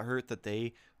he was butthurt that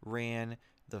they ran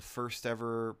the first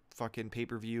ever fucking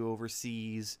pay-per-view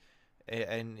overseas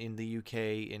and in the UK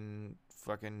in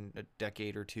fucking a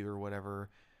decade or two or whatever,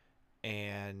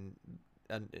 and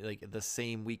like the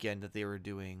same weekend that they were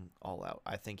doing All Out.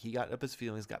 I think he got up his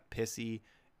feelings, got pissy,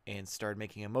 and started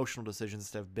making emotional decisions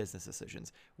instead of business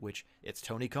decisions, which it's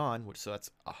Tony Khan, which so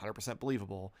that's 100%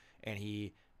 believable, and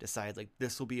he decided like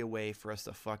this will be a way for us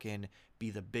to fucking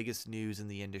be the biggest news in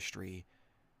the industry,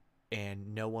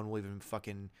 and no one will even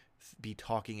fucking be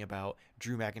talking about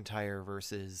Drew McIntyre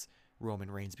versus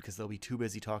Roman Reigns because they'll be too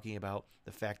busy talking about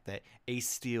the fact that Ace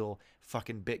Steel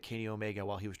fucking bit Kenny Omega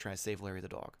while he was trying to save Larry the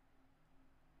Dog.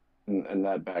 And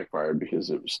that backfired because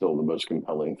it was still the most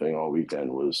compelling thing all weekend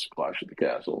was Clash at the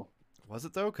Castle. Was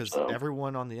it though? Because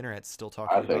everyone on the internet's still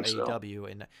talking about AEW, so.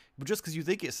 and but just because you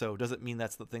think it so doesn't mean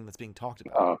that's the thing that's being talked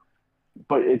about.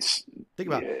 But it's think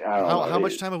about how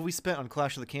much time have we spent on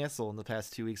Clash of the Cancel in the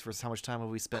past 2 weeks versus how much time have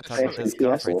we spent talking about this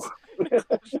conference?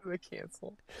 Clash of the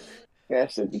Cancel.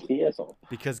 Clash of the Cancel.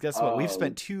 Because guess what? We've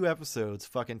spent 2 episodes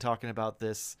fucking talking about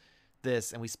this,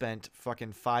 and we spent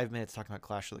fucking 5 minutes talking about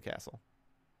Clash of the Castle.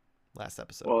 Last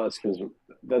episode. Well,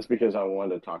 that's because I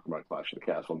wanted to talk about Clash of the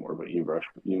Castle more, but you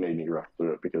made me rush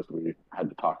through it because we had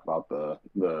to talk about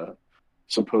the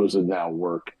supposed now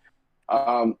work.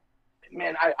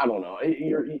 Man, I don't know.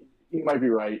 You might be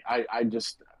right. I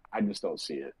just don't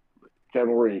see it.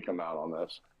 Kevin, where do you come out on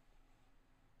this?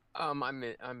 I'm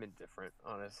indifferent,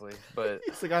 honestly. But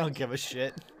he's like, I don't give a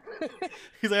shit.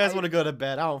 He's like, I just want to go to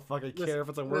bed. I don't fucking care if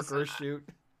it's a work or a shoot.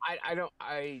 I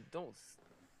don't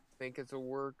think it's a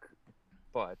work,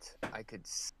 but I could.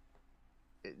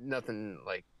 Nothing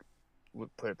like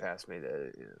would put it past me that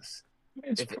it is.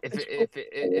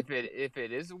 If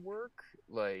it is a work,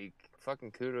 like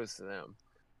fucking kudos to them.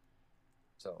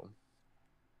 So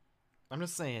I'm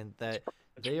just saying that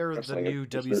they are the new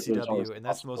WCW, and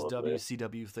that's the most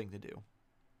WCW thing to do.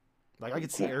 Like I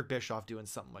could see Eric Bischoff doing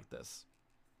something like this.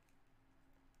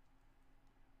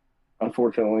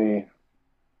 Unfortunately,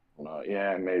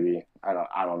 yeah, maybe. I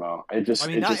don't know. I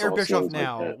mean, not Eric Bischoff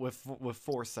now like with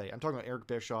foresight. I'm talking about Eric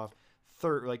Bischoff,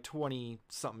 20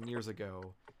 something years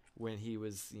ago, when he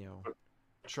was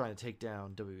trying to take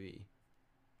down WWE.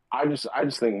 I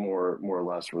just think more or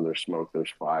less where there's smoke,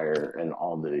 there's fire, and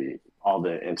all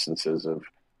the instances of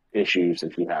issues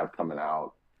that you have coming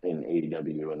out in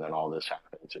AEW, and then all this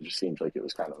happens. It just seems like it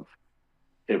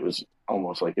was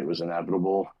almost like it was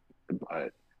inevitable,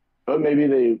 but maybe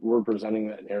they were presenting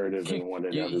that narrative and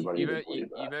wanted everybody to believe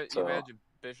that. You imagine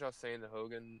Bischoff saying to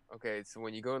Hogan, "Okay, so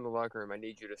when you go in the locker room, I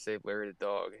need you to save Larry the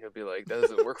Dog." He'll be like, "That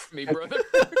doesn't work for me, brother."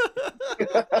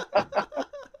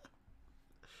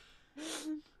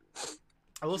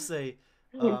 I will say,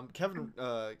 Kevin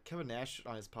Nash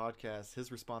on his podcast,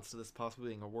 his response to this possibly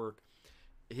being a work,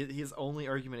 his only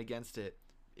argument against it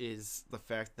is the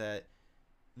fact that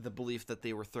the belief that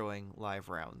they were throwing live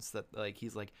rounds. That like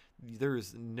he's like,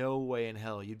 there's no way in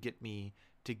hell you'd get me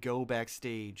to go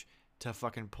backstage to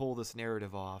fucking pull this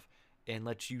narrative off and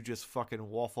let you just fucking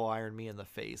waffle iron me in the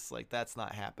face. Like that's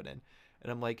not happening.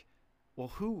 And I'm like, well,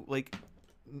 who like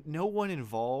no one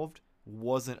involved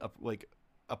wasn't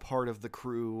a part of the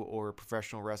crew or a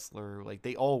professional wrestler. Like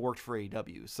they all worked for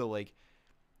AEW. So like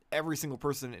every single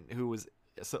person who was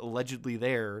allegedly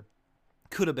there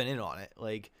could have been in on it.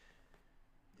 Like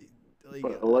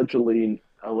but allegedly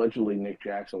Nick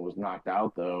Jackson was knocked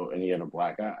out though, and he had a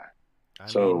black eye.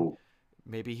 I mean,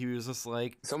 maybe he was just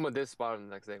like someone did spot him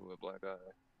the next day with a black eye.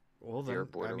 Well, then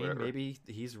I mean, maybe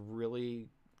he's really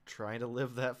trying to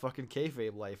live that fucking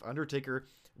kayfabe life. Undertaker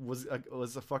was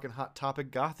a fucking hot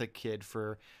topic gothic kid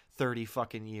for 30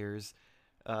 fucking years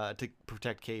to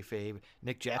protect kayfabe.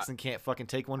 Nick Jackson can't fucking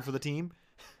take one for the team.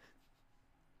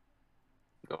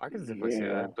 No, I can definitely see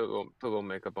that. Put a little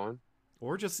makeup on.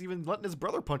 Or just even letting his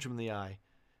brother punch him in the eye.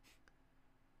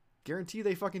 Guarantee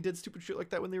they fucking did stupid shit like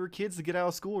that when they were kids to get out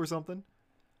of school or something.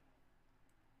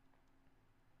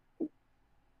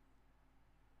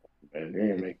 Man, you're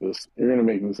gonna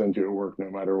make this into a work no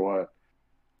matter what.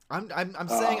 I'm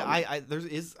saying I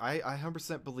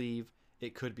 100% believe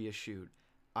it could be a shoot.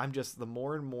 I'm just the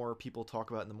more and more people talk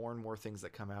about it and the more and more things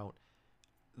that come out,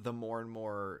 the more and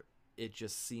more it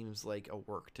just seems like a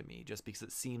work to me, just because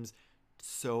it seems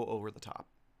so over the top.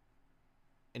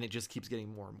 And it just keeps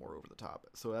getting more and more over the top.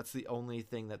 So that's the only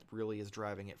thing that really is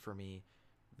driving it for me,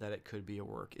 that it could be a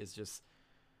work, is just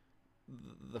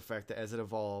the fact that as it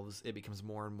evolves, it becomes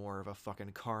more and more of a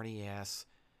fucking carny ass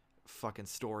fucking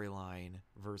storyline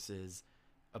versus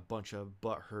a bunch of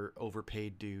butthurt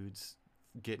overpaid dudes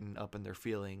getting up in their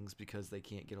feelings because they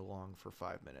can't get along for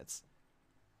 5 minutes.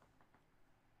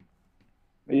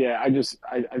 Yeah, I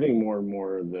think more and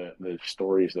more the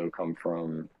stories though come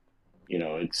from,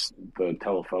 it's the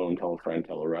telephone, tell a friend,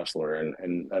 tell a wrestler,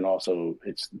 and also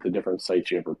it's the different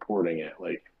sites you have reporting it.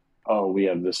 Like, oh, we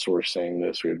have this source saying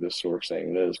this, we have this source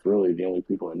saying this. Really, the only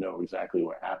people that know exactly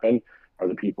what happened are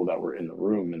the people that were in the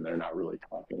room, and they're not really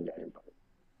talking to anybody.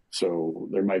 So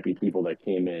there might be people that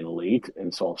came in late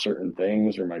and saw certain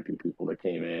things. There might be people that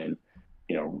came in,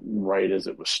 right as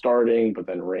it was starting, but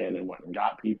then ran and went and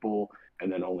got people,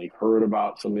 and then only heard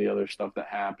about some of the other stuff that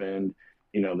happened.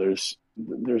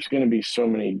 There's going to be so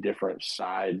many different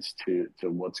sides to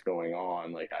what's going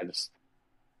on. Like I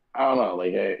don't know.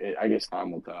 Like I guess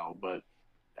time will tell. But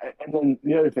and then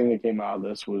the other thing that came out of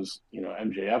this was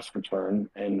MJF's return,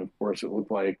 and of course it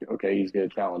looked like okay he's going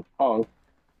to challenge Punk,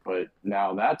 but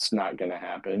now that's not going to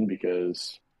happen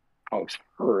because Punk's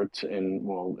hurt,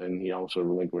 and he also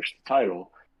relinquished the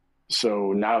title.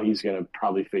 So now he's going to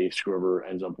probably face whoever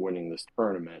ends up winning this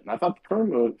tournament. And I thought the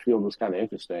tournament field was kind of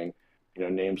interesting.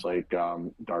 Names like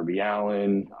Darby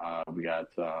Allin. We got,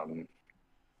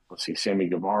 let's see, Sammy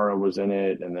Guevara was in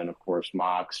it. And then, of course,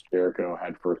 Mox, Jericho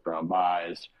had first round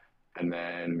buys. And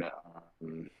then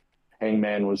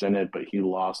Hangman was in it, but he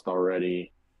lost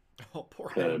already. Oh, poor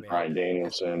to Hangman. Bryan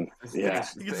Danielson. Yeah.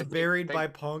 He gets buried by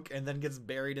Punk and then gets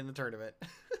buried in the tournament.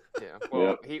 Yeah.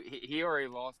 Well, he already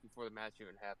lost before the match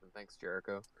even happened. Thanks,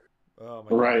 Jericho. Oh, my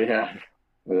God. Right, yeah.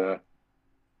 Yeah.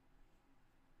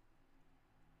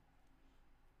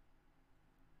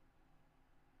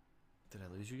 Did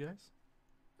I lose you guys?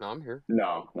 No, I'm here.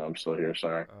 No, I'm still here.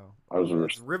 Sorry. Oh,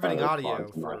 it's riveting audio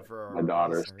for our my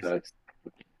daughter's listeners.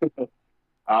 text.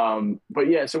 But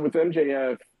yeah, so with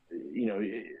MJF,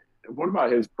 what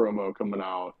about his promo coming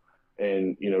out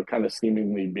and kind of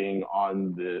seemingly being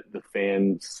on the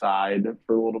fan side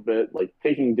for a little bit, like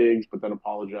taking digs but then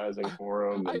apologizing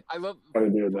for him. I love kind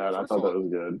of doing that. I thought that was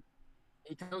good.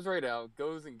 He comes right out,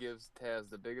 goes and gives Taz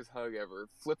the biggest hug ever,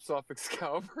 flips off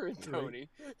Excalibur and Tony.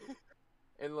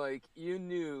 And, like, you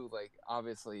knew, like,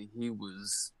 obviously he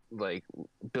was, like,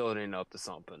 building up to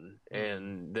something.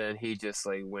 And then he just,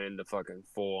 like, went into fucking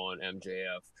full-on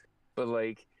MJF. But,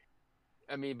 like,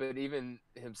 I mean, but even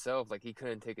himself, like, he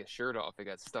couldn't take his shirt off. It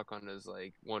got stuck on his,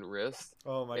 like, one wrist.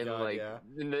 Oh, my God, like, yeah.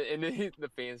 And then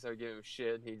the fans started giving him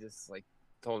shit. And he just, like,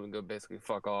 told him to go basically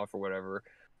fuck off or whatever.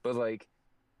 But, like,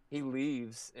 he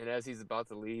leaves. And as he's about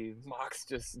to leave, Mox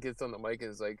just gets on the mic and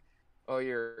is like, oh,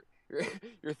 your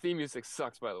theme music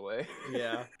sucks, by the way.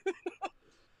 Yeah.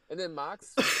 And then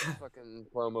Mox fucking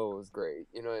promo was great.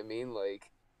 You know what I mean? Like,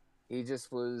 he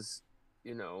just was,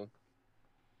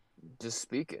 just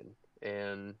speaking.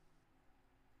 And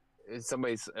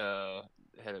somebody's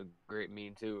had a great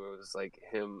meme too. It was like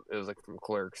him. It was like from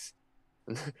Clerks.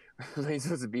 He's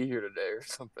supposed to be here today or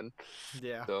something.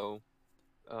 Yeah. So,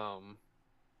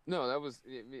 no, that was.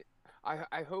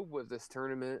 I hope with this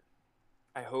tournament,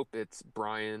 I hope it's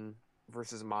Bryan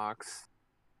versus Mox.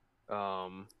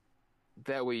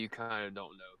 That way you kind of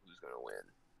don't know who's going to win.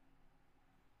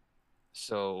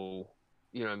 So,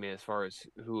 you know what I mean, as far as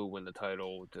who will win the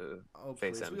title to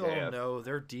face MJF. We all know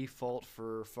their default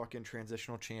for fucking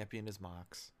transitional champion is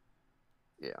Mox.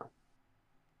 Yeah.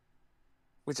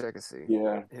 Which I can see.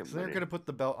 Yeah. So they're going to put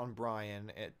the belt on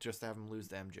Bryan just to have him lose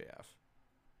to MJF.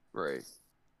 Right.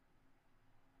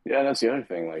 Yeah, that's the other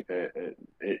thing. Like,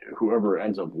 whoever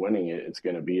ends up winning it, it's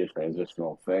going to be a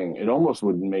transitional thing. It almost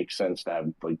would make sense to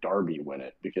have like Darby win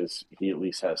it because he at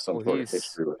least has some sort of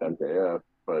history with MJF.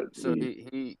 But so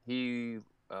he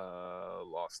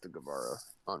lost to Guevara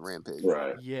on Rampage.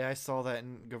 Right. Yeah, I saw that,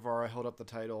 and Guevara held up the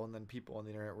title, and then people on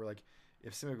the internet were like,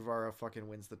 "If Sammy Guevara fucking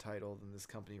wins the title, then this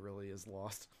company really is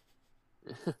lost."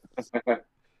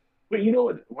 But you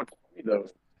know what's funny though?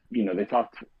 They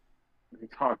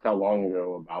talked how long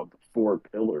ago about the 4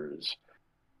 pillars,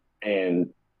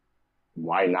 and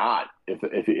why not?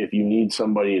 If you need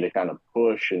somebody to kind of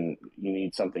push and you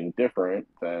need something different,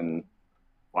 then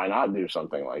why not do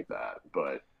something like that?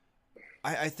 But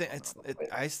I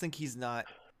just think he's not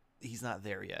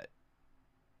there yet.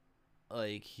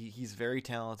 Like he's very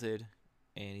talented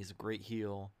and he's a great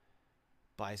heel,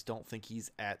 but I just don't think he's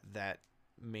at that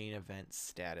main event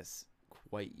status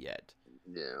quite yet.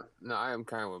 Yeah, no, I am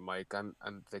kind of with Mike. I'm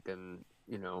thinking,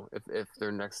 if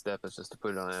their next step is just to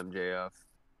put it on MJF,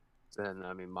 then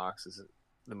I mean Mox is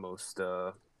the most.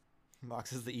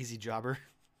 Mox is the easy jobber.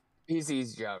 He's the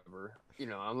easy jobber,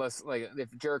 unless like if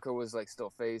Jericho was like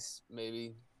still face,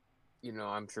 maybe,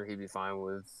 I'm sure he'd be fine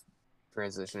with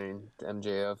transitioning to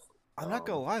MJF. I'm not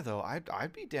gonna lie though,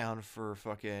 I'd be down for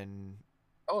fucking.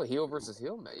 Oh, heel versus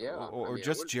heel, man, yeah. Or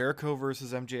just Jericho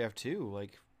versus MJF too,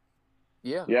 like.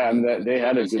 Yeah, Yeah, I mean, and they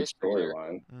had a good history there.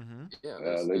 storyline. Mm-hmm.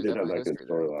 Yeah, They did have definitely that good history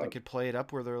there. storyline. They could play it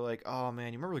up where they're like, "Oh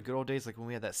man, you remember the good old days, like when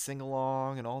we had that sing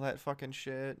along and all that fucking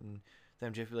shit?" And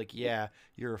then MJF be like, "Yeah,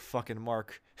 you're a fucking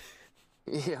mark."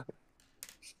 Yeah.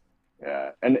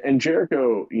 Yeah, and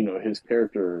Jericho, you know, his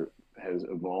character has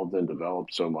evolved and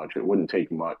developed so much. It wouldn't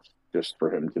take much just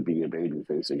for him to be a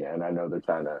babyface again. I know they're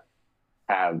trying to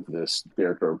have this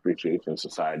Jericho Appreciation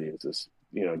Society as this,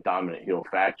 you know, dominant heel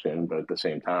faction, but at the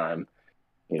same time,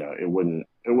 you know, it wouldn't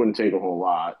take a whole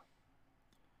lot.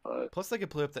 But Plus, they could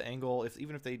play up the angle if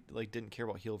even if they like didn't care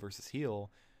about heel versus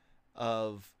heel,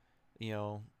 of you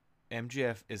know,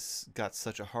 MJF is got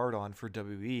such a hard on for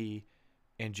WWE,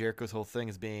 and Jericho's whole thing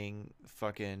is being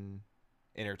fucking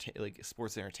like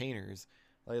sports entertainers.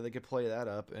 Like they could play that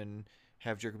up and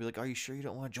have Jericho be like, "Are you sure you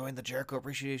don't want to join the Jericho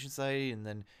Appreciation Society?" And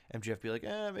then MJF be like,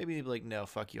 maybe he'd be like, "No,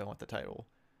 fuck you, I want the title."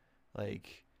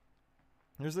 Like,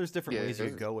 there's different ways you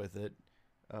could go with it.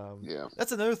 Yeah.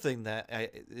 That's another thing that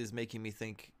is making me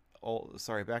think. Oh,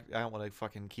 sorry, back. I don't want to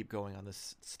fucking keep going on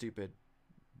this stupid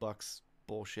Bucks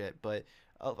bullshit, but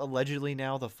allegedly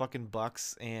now the fucking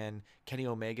Bucks and Kenny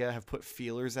Omega have put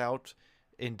feelers out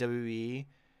in WWE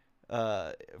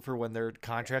for when their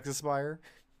contracts expire.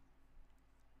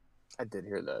 I did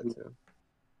hear that too.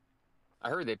 I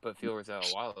heard they put feelers out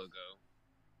a while ago.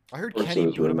 I heard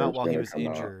Kenny put them out while he was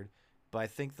injured, but I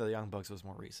think the Young Bucks was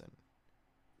more recent.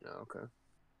 Oh, okay.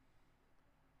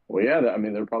 Well, yeah, I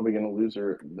mean, they're probably going to lose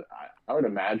their. I would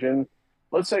imagine.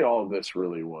 Let's say all of this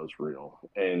really was real,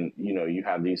 and you know, you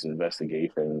have these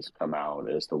investigations come out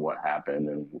as to what happened,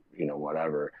 and you know,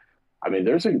 whatever. I mean,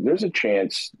 there's a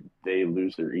chance they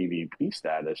lose their EVP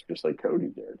status just like Cody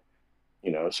did.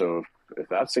 You know, so if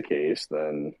that's the case,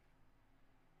 then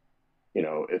you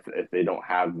know, if they don't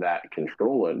have that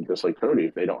control, and just like Cody,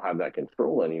 if they don't have that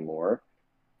control anymore,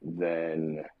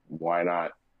 then why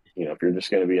not? You know, if you're just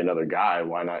going to be another guy,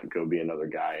 why not go be another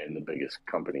guy in the biggest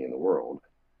company in the world?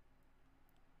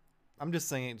 I'm just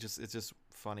saying, it's just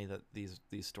funny that these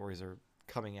stories are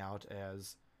coming out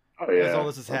as as all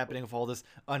this is happening with all this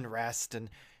unrest and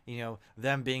you know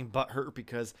them being butthurt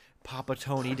because Papa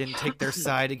Tony didn't take their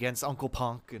side against Uncle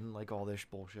Punk and like all this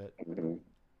bullshit. Mm-hmm.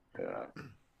 Yeah.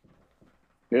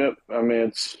 Yep. I mean,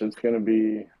 it's going to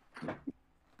be.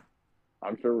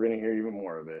 I'm sure we're going to hear even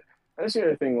more of it. That's the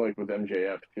other thing, like with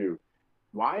MJF too.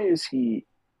 Why is he?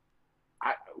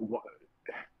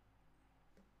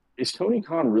 Is Tony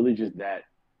Khan really just that?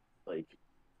 Like,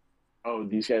 oh,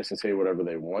 these guys can say whatever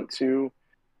they want to,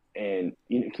 and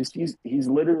you know, because he's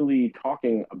literally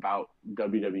talking about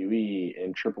WWE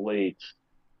and Triple H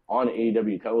on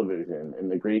AEW television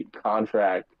and the great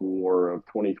contract war of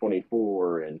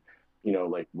 2024, and you know,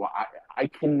 like, I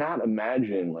cannot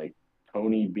imagine like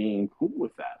Tony being cool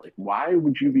with that. Like, why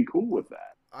would you be cool with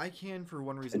that? I can for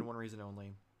one reason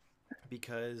only,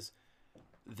 because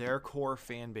their core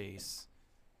fan base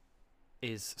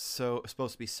is so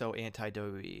supposed to be so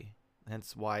anti-WWE.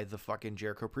 Hence why the fucking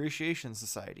Jericho Appreciation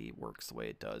Society works the way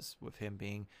it does with him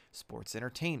being sports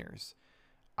entertainers.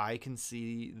 I can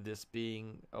see this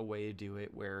being a way to do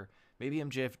it where maybe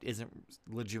MJF isn't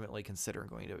legitimately considering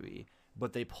going to WWE,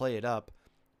 but they play it up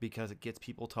because it gets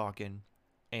people talking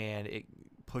and it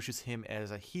pushes him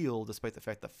as a heel despite the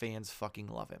fact the fans fucking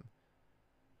love him.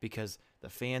 Because the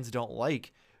fans don't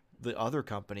like the other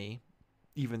company,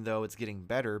 even though it's getting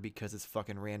better because it's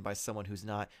fucking ran by someone who's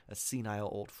not a senile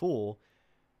old fool,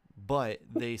 but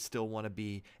they still want to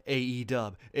be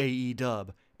AEW,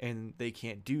 and they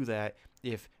can't do that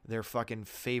if their fucking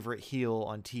favorite heel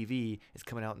on TV is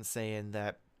coming out and saying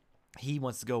that he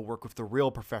wants to go work with the real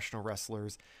professional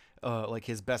wrestlers, like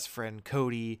his best friend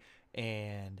Cody,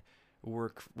 and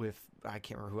work with, I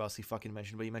can't remember who else he fucking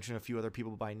mentioned, but he mentioned a few other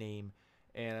people by name,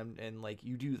 and like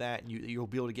you do that and you'll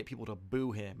be able to get people to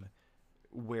boo him,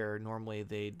 where normally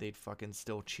they'd fucking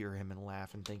still cheer him and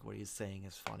laugh and think what he's saying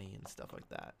is funny and stuff like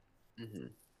that. Mm-hmm.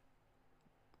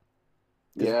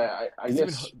 Yeah, I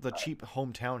guess even the cheap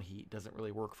hometown heat doesn't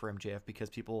really work for MJF because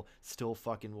people still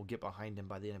fucking will get behind him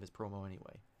by the end of his promo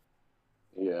anyway.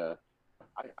 Yeah,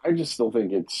 I just still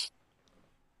think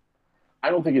I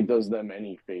don't think it does them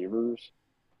any favors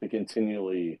to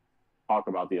continually talk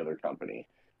about the other company,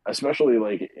 especially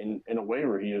like in a way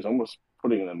where he is almost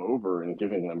putting them over and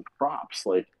giving them props.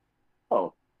 Like,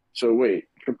 oh, so wait,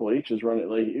 Triple H is running.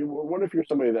 Like, what if you're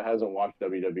somebody that hasn't watched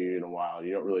WWE in a while?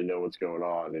 You don't really know what's going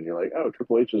on, and you're like, oh,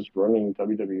 Triple H is running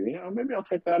WWE. You know, maybe I'll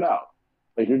check that out.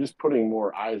 Like, you're just putting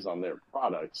more eyes on their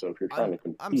product. So if you're trying to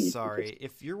compete, I'm sorry,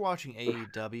 if you're watching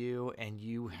AEW and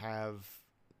you have.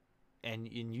 And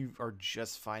you are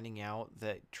just finding out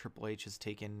that Triple H has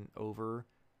taken over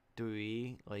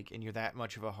WWE, like, and you're that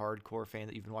much of a hardcore fan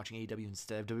that you've been watching AEW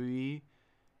instead of WWE,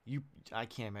 I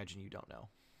can't imagine you don't know.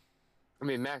 I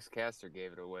mean, Max Caster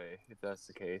gave it away, if that's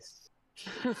the case.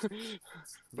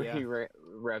 When Yeah. he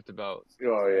rapped about.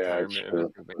 Oh yeah, it's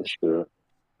true.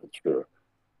 It's true.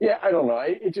 Yeah, I don't know.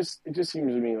 It just seems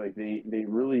to me like they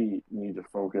really need to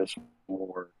focus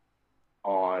more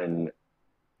on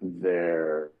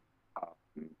their.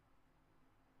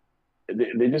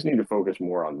 They just need to focus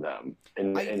more on them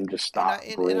and just stop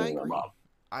bringing them up.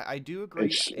 I do agree.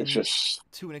 It's just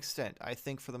to an extent. I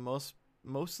think for the most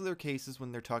of their cases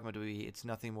when they're talking about WWE, it's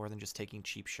nothing more than just taking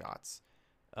cheap shots,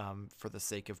 for the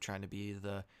sake of trying to be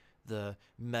the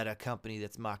meta company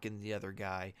that's mocking the other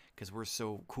guy because we're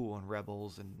so cool and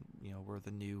rebels and we're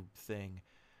the new thing.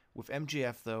 With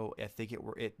MJF though, I think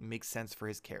it makes sense for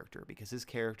his character because his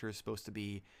character is supposed to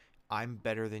be, I'm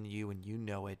better than you and you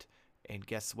know it. And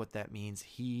guess what that means?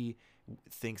 He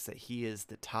thinks that he is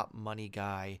the top money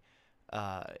guy,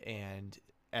 and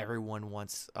everyone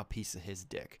wants a piece of his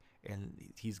dick.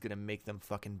 And he's going to make them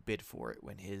fucking bid for it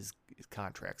when his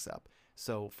contract's up.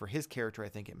 So for his character, I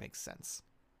think it makes sense.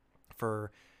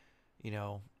 For,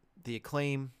 the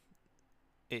Acclaim,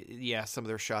 some of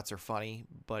their shots are funny,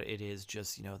 but it is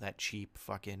just, that cheap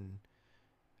fucking,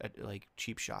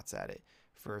 cheap shots at it.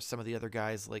 For some of the other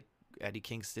guys, like Eddie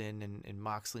Kingston and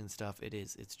Moxley and stuff,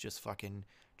 it's just fucking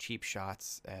cheap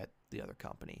shots at the other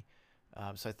company.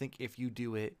 So I think if you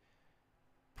do it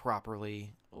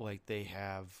properly, like they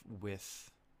have with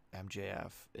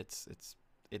MJF,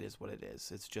 it is what it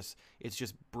is. It's just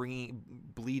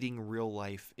bleeding real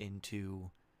life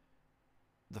into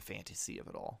the fantasy of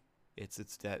it all.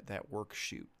 It's that work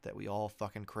shoot that we all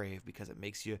fucking crave because it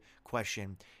makes you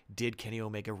question: did Kenny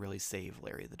Omega really save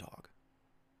Larry the Dog?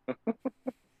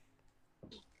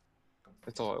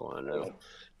 That's all I want to know.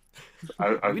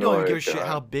 We don't even give a shit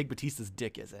how big Batista's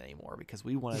dick is anymore because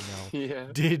we want to know: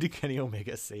 did Kenny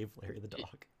Omega save Larry the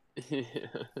Dog? Yeah.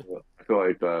 I feel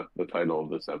like the title of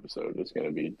this episode is going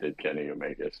to be "Did Kenny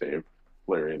Omega save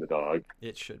Larry the Dog?"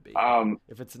 It should be.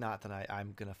 If it's not, then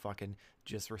I'm gonna fucking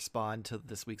just respond to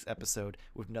this week's episode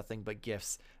with nothing but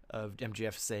gifs of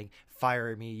MJF saying,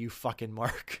 "Fire me, you fucking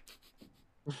Mark."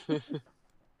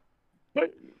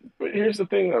 But here's the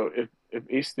thing though: if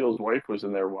Ace Steel's wife was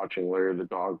in there watching Larry the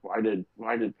Dog, why did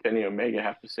Kenny Omega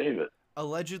have to save it?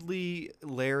 Allegedly,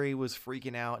 Larry was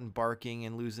freaking out and barking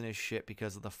and losing his shit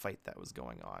because of the fight that was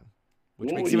going on,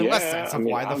 which makes even less sense of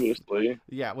why obviously.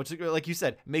 Which, like you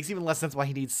said, makes even less sense why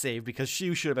he needs saved because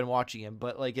she should have been watching him.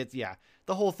 But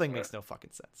the whole thing makes no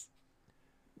fucking sense.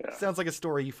 Yeah. Sounds like a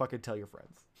story you fucking tell your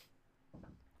friends.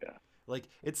 Yeah. Like,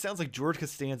 it sounds like George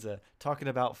Costanza talking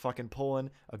about fucking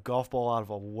pulling a golf ball out of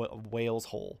a whale's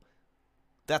hole.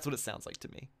 That's what it sounds like to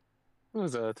me. What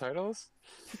was the titles?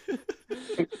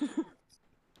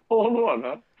 Hold on,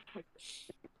 huh?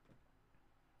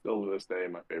 Still to this day,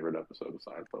 my favorite episode of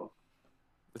Seinfeld.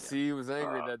 The sea was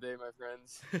angry that day, my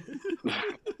friends.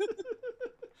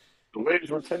 The waves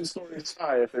were 10 stories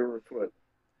high if they were a foot.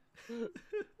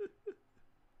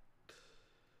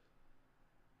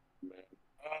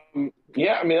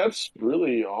 Yeah, I mean, that's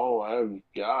really all I've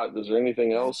got. Is there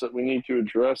anything else that we need to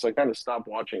address? I kind of stopped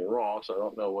watching Raw, so I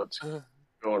don't know what's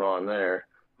going on there.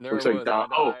 There Looks like Don.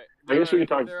 I guess we can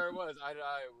talk. There I was. I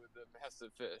with the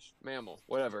massive fish, mammal,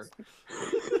 whatever.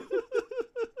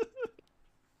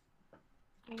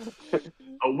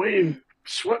 A wave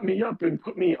swept me up and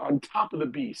put me on top of the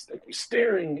beast. I was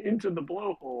staring into the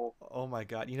blowhole. Oh my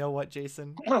god! You know what,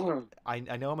 Jason? I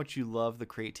know how much you love the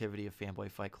creativity of Fanboy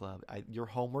Fight Club. Your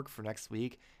homework for next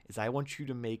week is I want you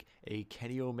to make a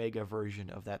Kenny Omega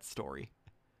version of that story.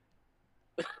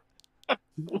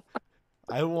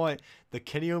 I want the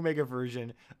Kenny Omega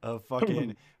version of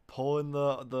fucking pulling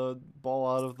the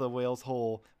ball out of the whale's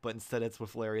hole, but instead it's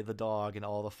with Larry the Dog and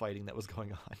all the fighting that was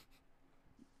going on.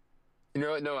 You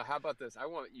know what? No, how about this? I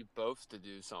want you both to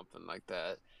do something like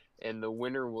that, and the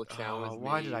winner will challenge me.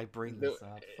 Why did I bring this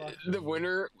up? Fuck the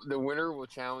winner will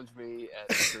challenge me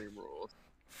at Extreme Rules.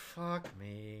 Fuck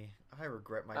me. I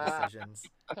regret my decisions.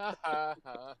 I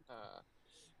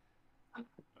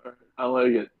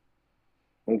like it.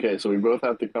 Okay, so we both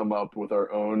have to come up with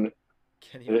our own.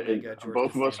 Kenny Omega, George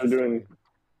both Costanza of us are doing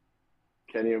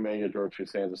Kenny Omega, George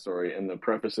Costanza story, and the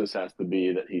preface has to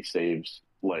be that he saves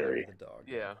Larry. The dog.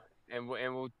 Yeah, and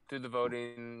we'll do the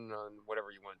voting on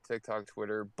whatever you want, TikTok,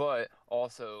 Twitter, but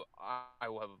also I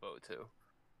will have a vote too.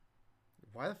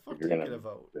 Why the fuck do you get a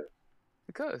vote?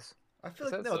 Because. I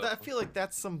feel like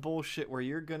that's some bullshit where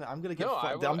I'm gonna get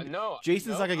no,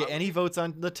 Jason's not gonna get any votes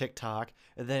on the TikTok,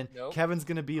 and then Kevin's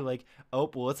gonna be like, oh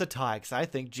well, it's a tie because I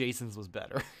think Jason's was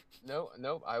better. No,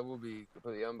 I will be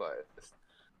completely unbiased.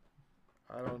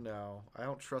 I don't know. I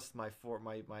don't trust my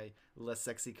less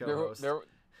sexy co-host.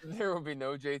 There will be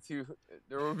no JT.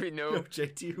 There will be no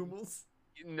JT Hummels.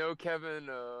 No Kevin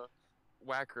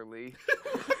Wackerly.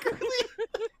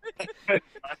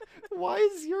 Why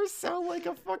does yours sound like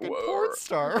a fucking porn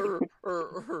star?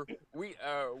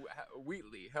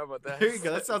 Wheatley. How about that? There you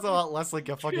go. That sounds a lot less like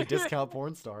a fucking discount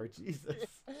porn star. Jesus.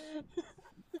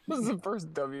 This is the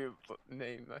first W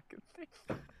name I could think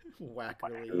of.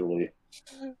 Wackerly.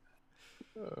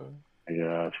 My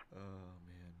gosh. Oh,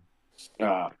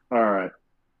 man. All right.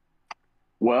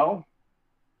 Well,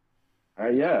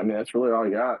 yeah, I mean, that's really all I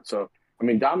got. So, I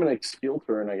mean, Dominic's heel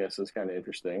turn, I guess, is kind of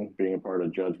interesting, being a part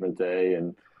of Judgment Day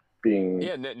and being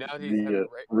now he's having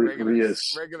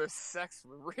regular sex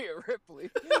with Rhea Ripley.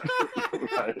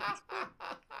 Right.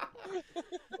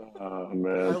 Oh,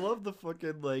 man. I love the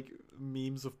fucking like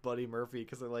memes of Buddy Murphy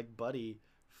because they're like, Buddy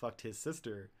fucked his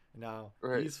sister. Now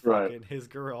he's fucking his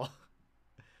girl.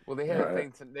 Well, they had a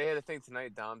thing. They had a thing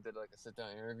tonight. Dom did like a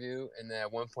sit-down interview, and then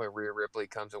at one point, Rhea Ripley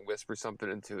comes and whispers something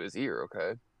into his ear.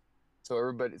 Okay,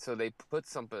 so they put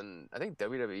something. I think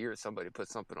WWE or somebody put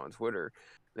something on Twitter.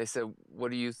 They said,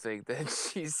 "What do you think that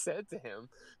she said to him?"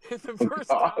 And the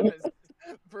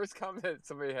first comment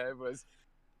somebody had was,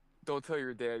 "Don't tell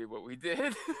your daddy what we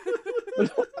did."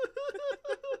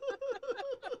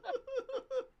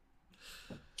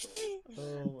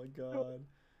 Oh my god.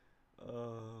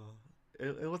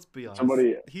 Let's be honest.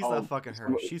 He's not fucking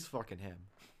her. She's fucking him.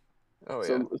 Oh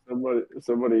yeah.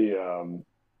 Somebody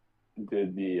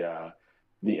did the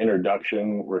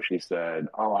introduction where she said,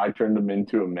 "Oh, I turned him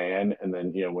into a man," and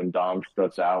then when Dom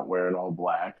struts out wearing all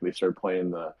black, they start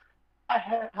playing the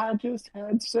 "I just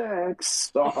had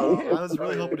sex" song. I was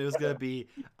really hoping it was gonna be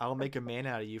 "I'll make a man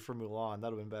out of you" for Mulan.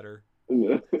 That'd have been better.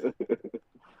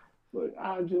 Like,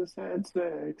 I just had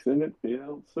sex and it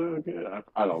feels so good.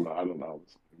 I don't know.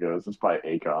 It goes. It's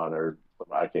probably Akon or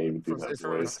I can't even do that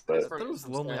voice. But I thought it was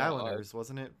Lonely Islanders,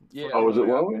 wasn't it? Yeah. Oh, was it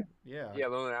Lonely? Yeah. Yeah,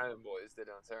 Lonely Island Boys did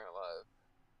it on Saturday Night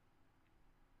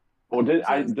Well, Live.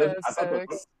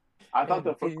 I thought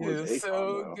the foot was Akon,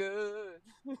 so though. Good.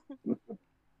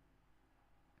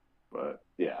 But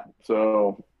yeah,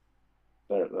 so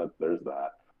there's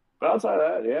that. But outside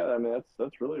of that, yeah, I mean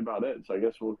that's really about it. So I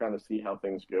guess we'll kind of see how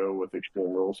things go with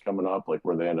Extreme Rules coming up, like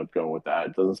where they end up going with that.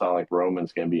 It doesn't sound like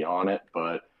Roman's gonna be on it,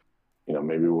 but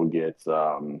maybe we'll get.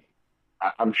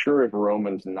 I'm sure if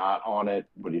Roman's not on it,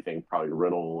 what do you think? Probably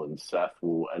Riddle and Seth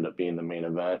will end up being the main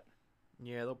event.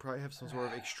 Yeah, they'll probably have some sort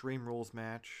of Extreme Rules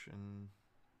match, and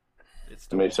it's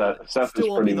still. I mean, Seth is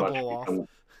pretty much become.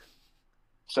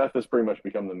 Seth has pretty much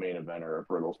become the main eventer if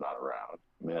Riddle's not around.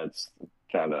 I mean, that's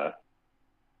kind of.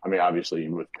 I mean, obviously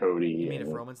with Cody. You mean if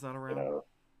Roman's not around?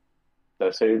 Did I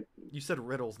say? You said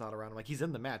Riddle's not around. I'm like, he's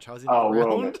in the match. How's he not around?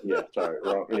 Roman. Yeah, sorry.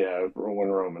 When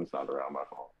Roman's not around, my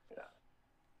fault. Yeah.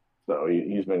 So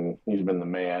he's been the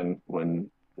man when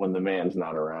the man's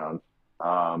not around.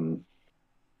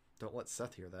 Don't let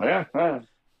Seth hear that. Yeah.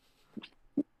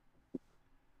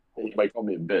 You might call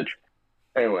me a bitch.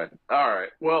 Anyway, all right.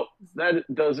 Well, that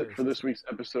does it for this week's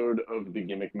episode of the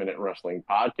Gimmick Minute Wrestling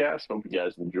Podcast. Hope you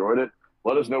guys enjoyed it.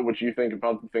 Let us know what you think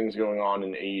about the things going on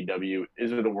in AEW.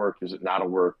 Is it a work? Is it not a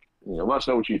work? Let us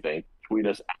know what you think. Tweet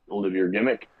us at Live Your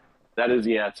Gimmick. That is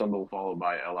the @symbol followed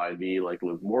by LIV like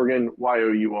Liv Morgan,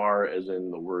 YOUR as in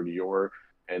the word your,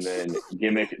 and then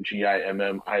Gimmick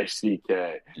GIMMICK.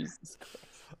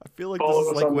 I feel like this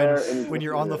is like when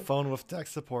you're on the phone with tech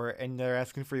support and they're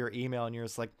asking for your email and you're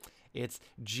just like, it's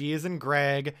G as in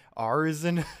Greg, R as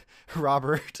in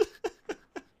Robert.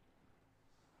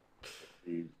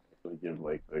 You give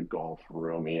like the Golf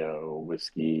Romeo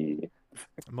whiskey.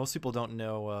 Most people don't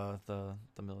know the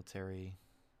military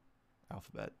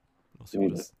alphabet. Most people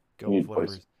just go with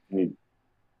whatever. You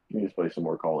need to play some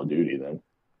more Call of Duty then.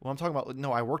 Well, I'm talking about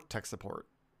no. I work tech support.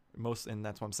 And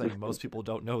that's what I'm saying. Most people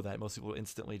don't know that. Most people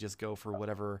instantly just go for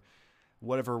whatever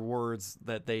words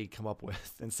that they come up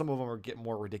with, and some of them get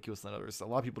more ridiculous than others. So a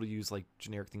lot of people use like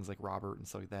generic things like Robert and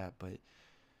stuff like that. But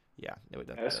yeah,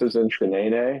 S is in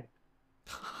Trinene.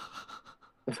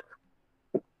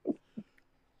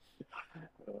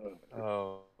 Oh,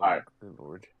 all right. Good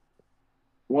Lord.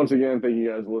 Once again, thank you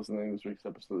guys for listening to this week's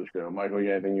episode of the show. Michael, you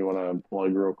got anything you want to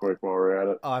plug real quick while we're at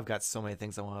it? Oh, I've got so many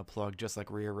things I want to plug, just like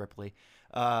Rhea Ripley.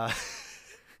 I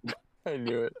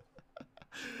knew it.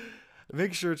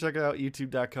 Make sure to check out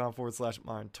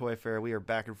youtube.com/Modern Toy Fair. We are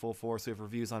back in full force. We have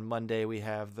reviews on Monday. We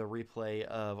have the replay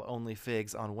of Only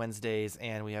Figs on Wednesdays,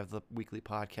 and we have the weekly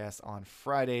podcast on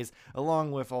Fridays,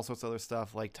 along with all sorts of other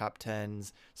stuff like Top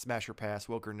 10s, Smash or Pass,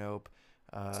 Woke or Nope,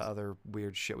 other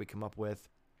weird shit we come up with.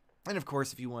 And of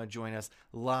course, if you want to join us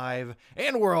live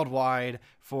and worldwide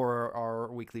for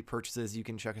our weekly purchases, you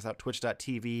can check us out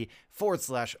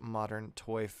twitch.tv/Modern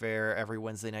Toy Fair every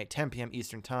Wednesday night, 10 p.m.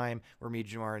 Eastern Time, where me,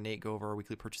 Jamar, and Nate go over our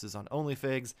weekly purchases on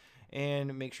OnlyFigs.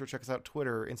 And make sure to check us out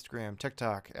Twitter, Instagram,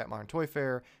 TikTok @Modern Toy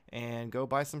Fair, and go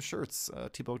buy some shirts.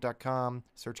 tbook.com,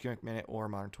 search Gimmick Minute or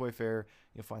Modern Toy Fair.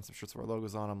 You'll find some shirts with our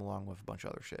logos on them, along with a bunch of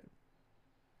other shit.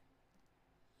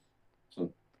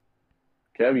 So,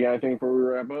 Kev, you got anything before we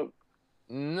wrap up?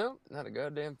 Nope, not a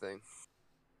goddamn thing.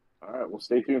 All right, well,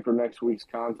 stay tuned for next week's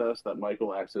contest that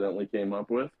Michael accidentally came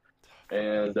up with.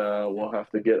 And we'll have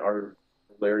to get our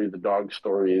Larry the Dog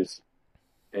stories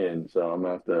in. So I'm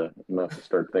gonna have to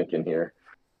start thinking here.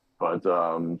 But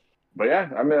yeah,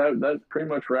 I mean that pretty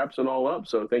much wraps it all up.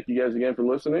 So thank you guys again for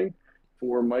listening.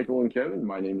 For Michael and Kevin,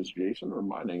 my name is Jason,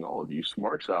 reminding all of you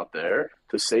smarks out there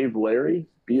to save Larry,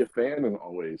 be a fan, and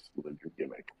always live your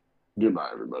gimmick. Goodbye,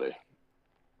 everybody.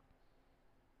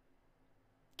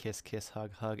 Kiss, kiss,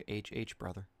 hug, hug, HH,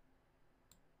 brother.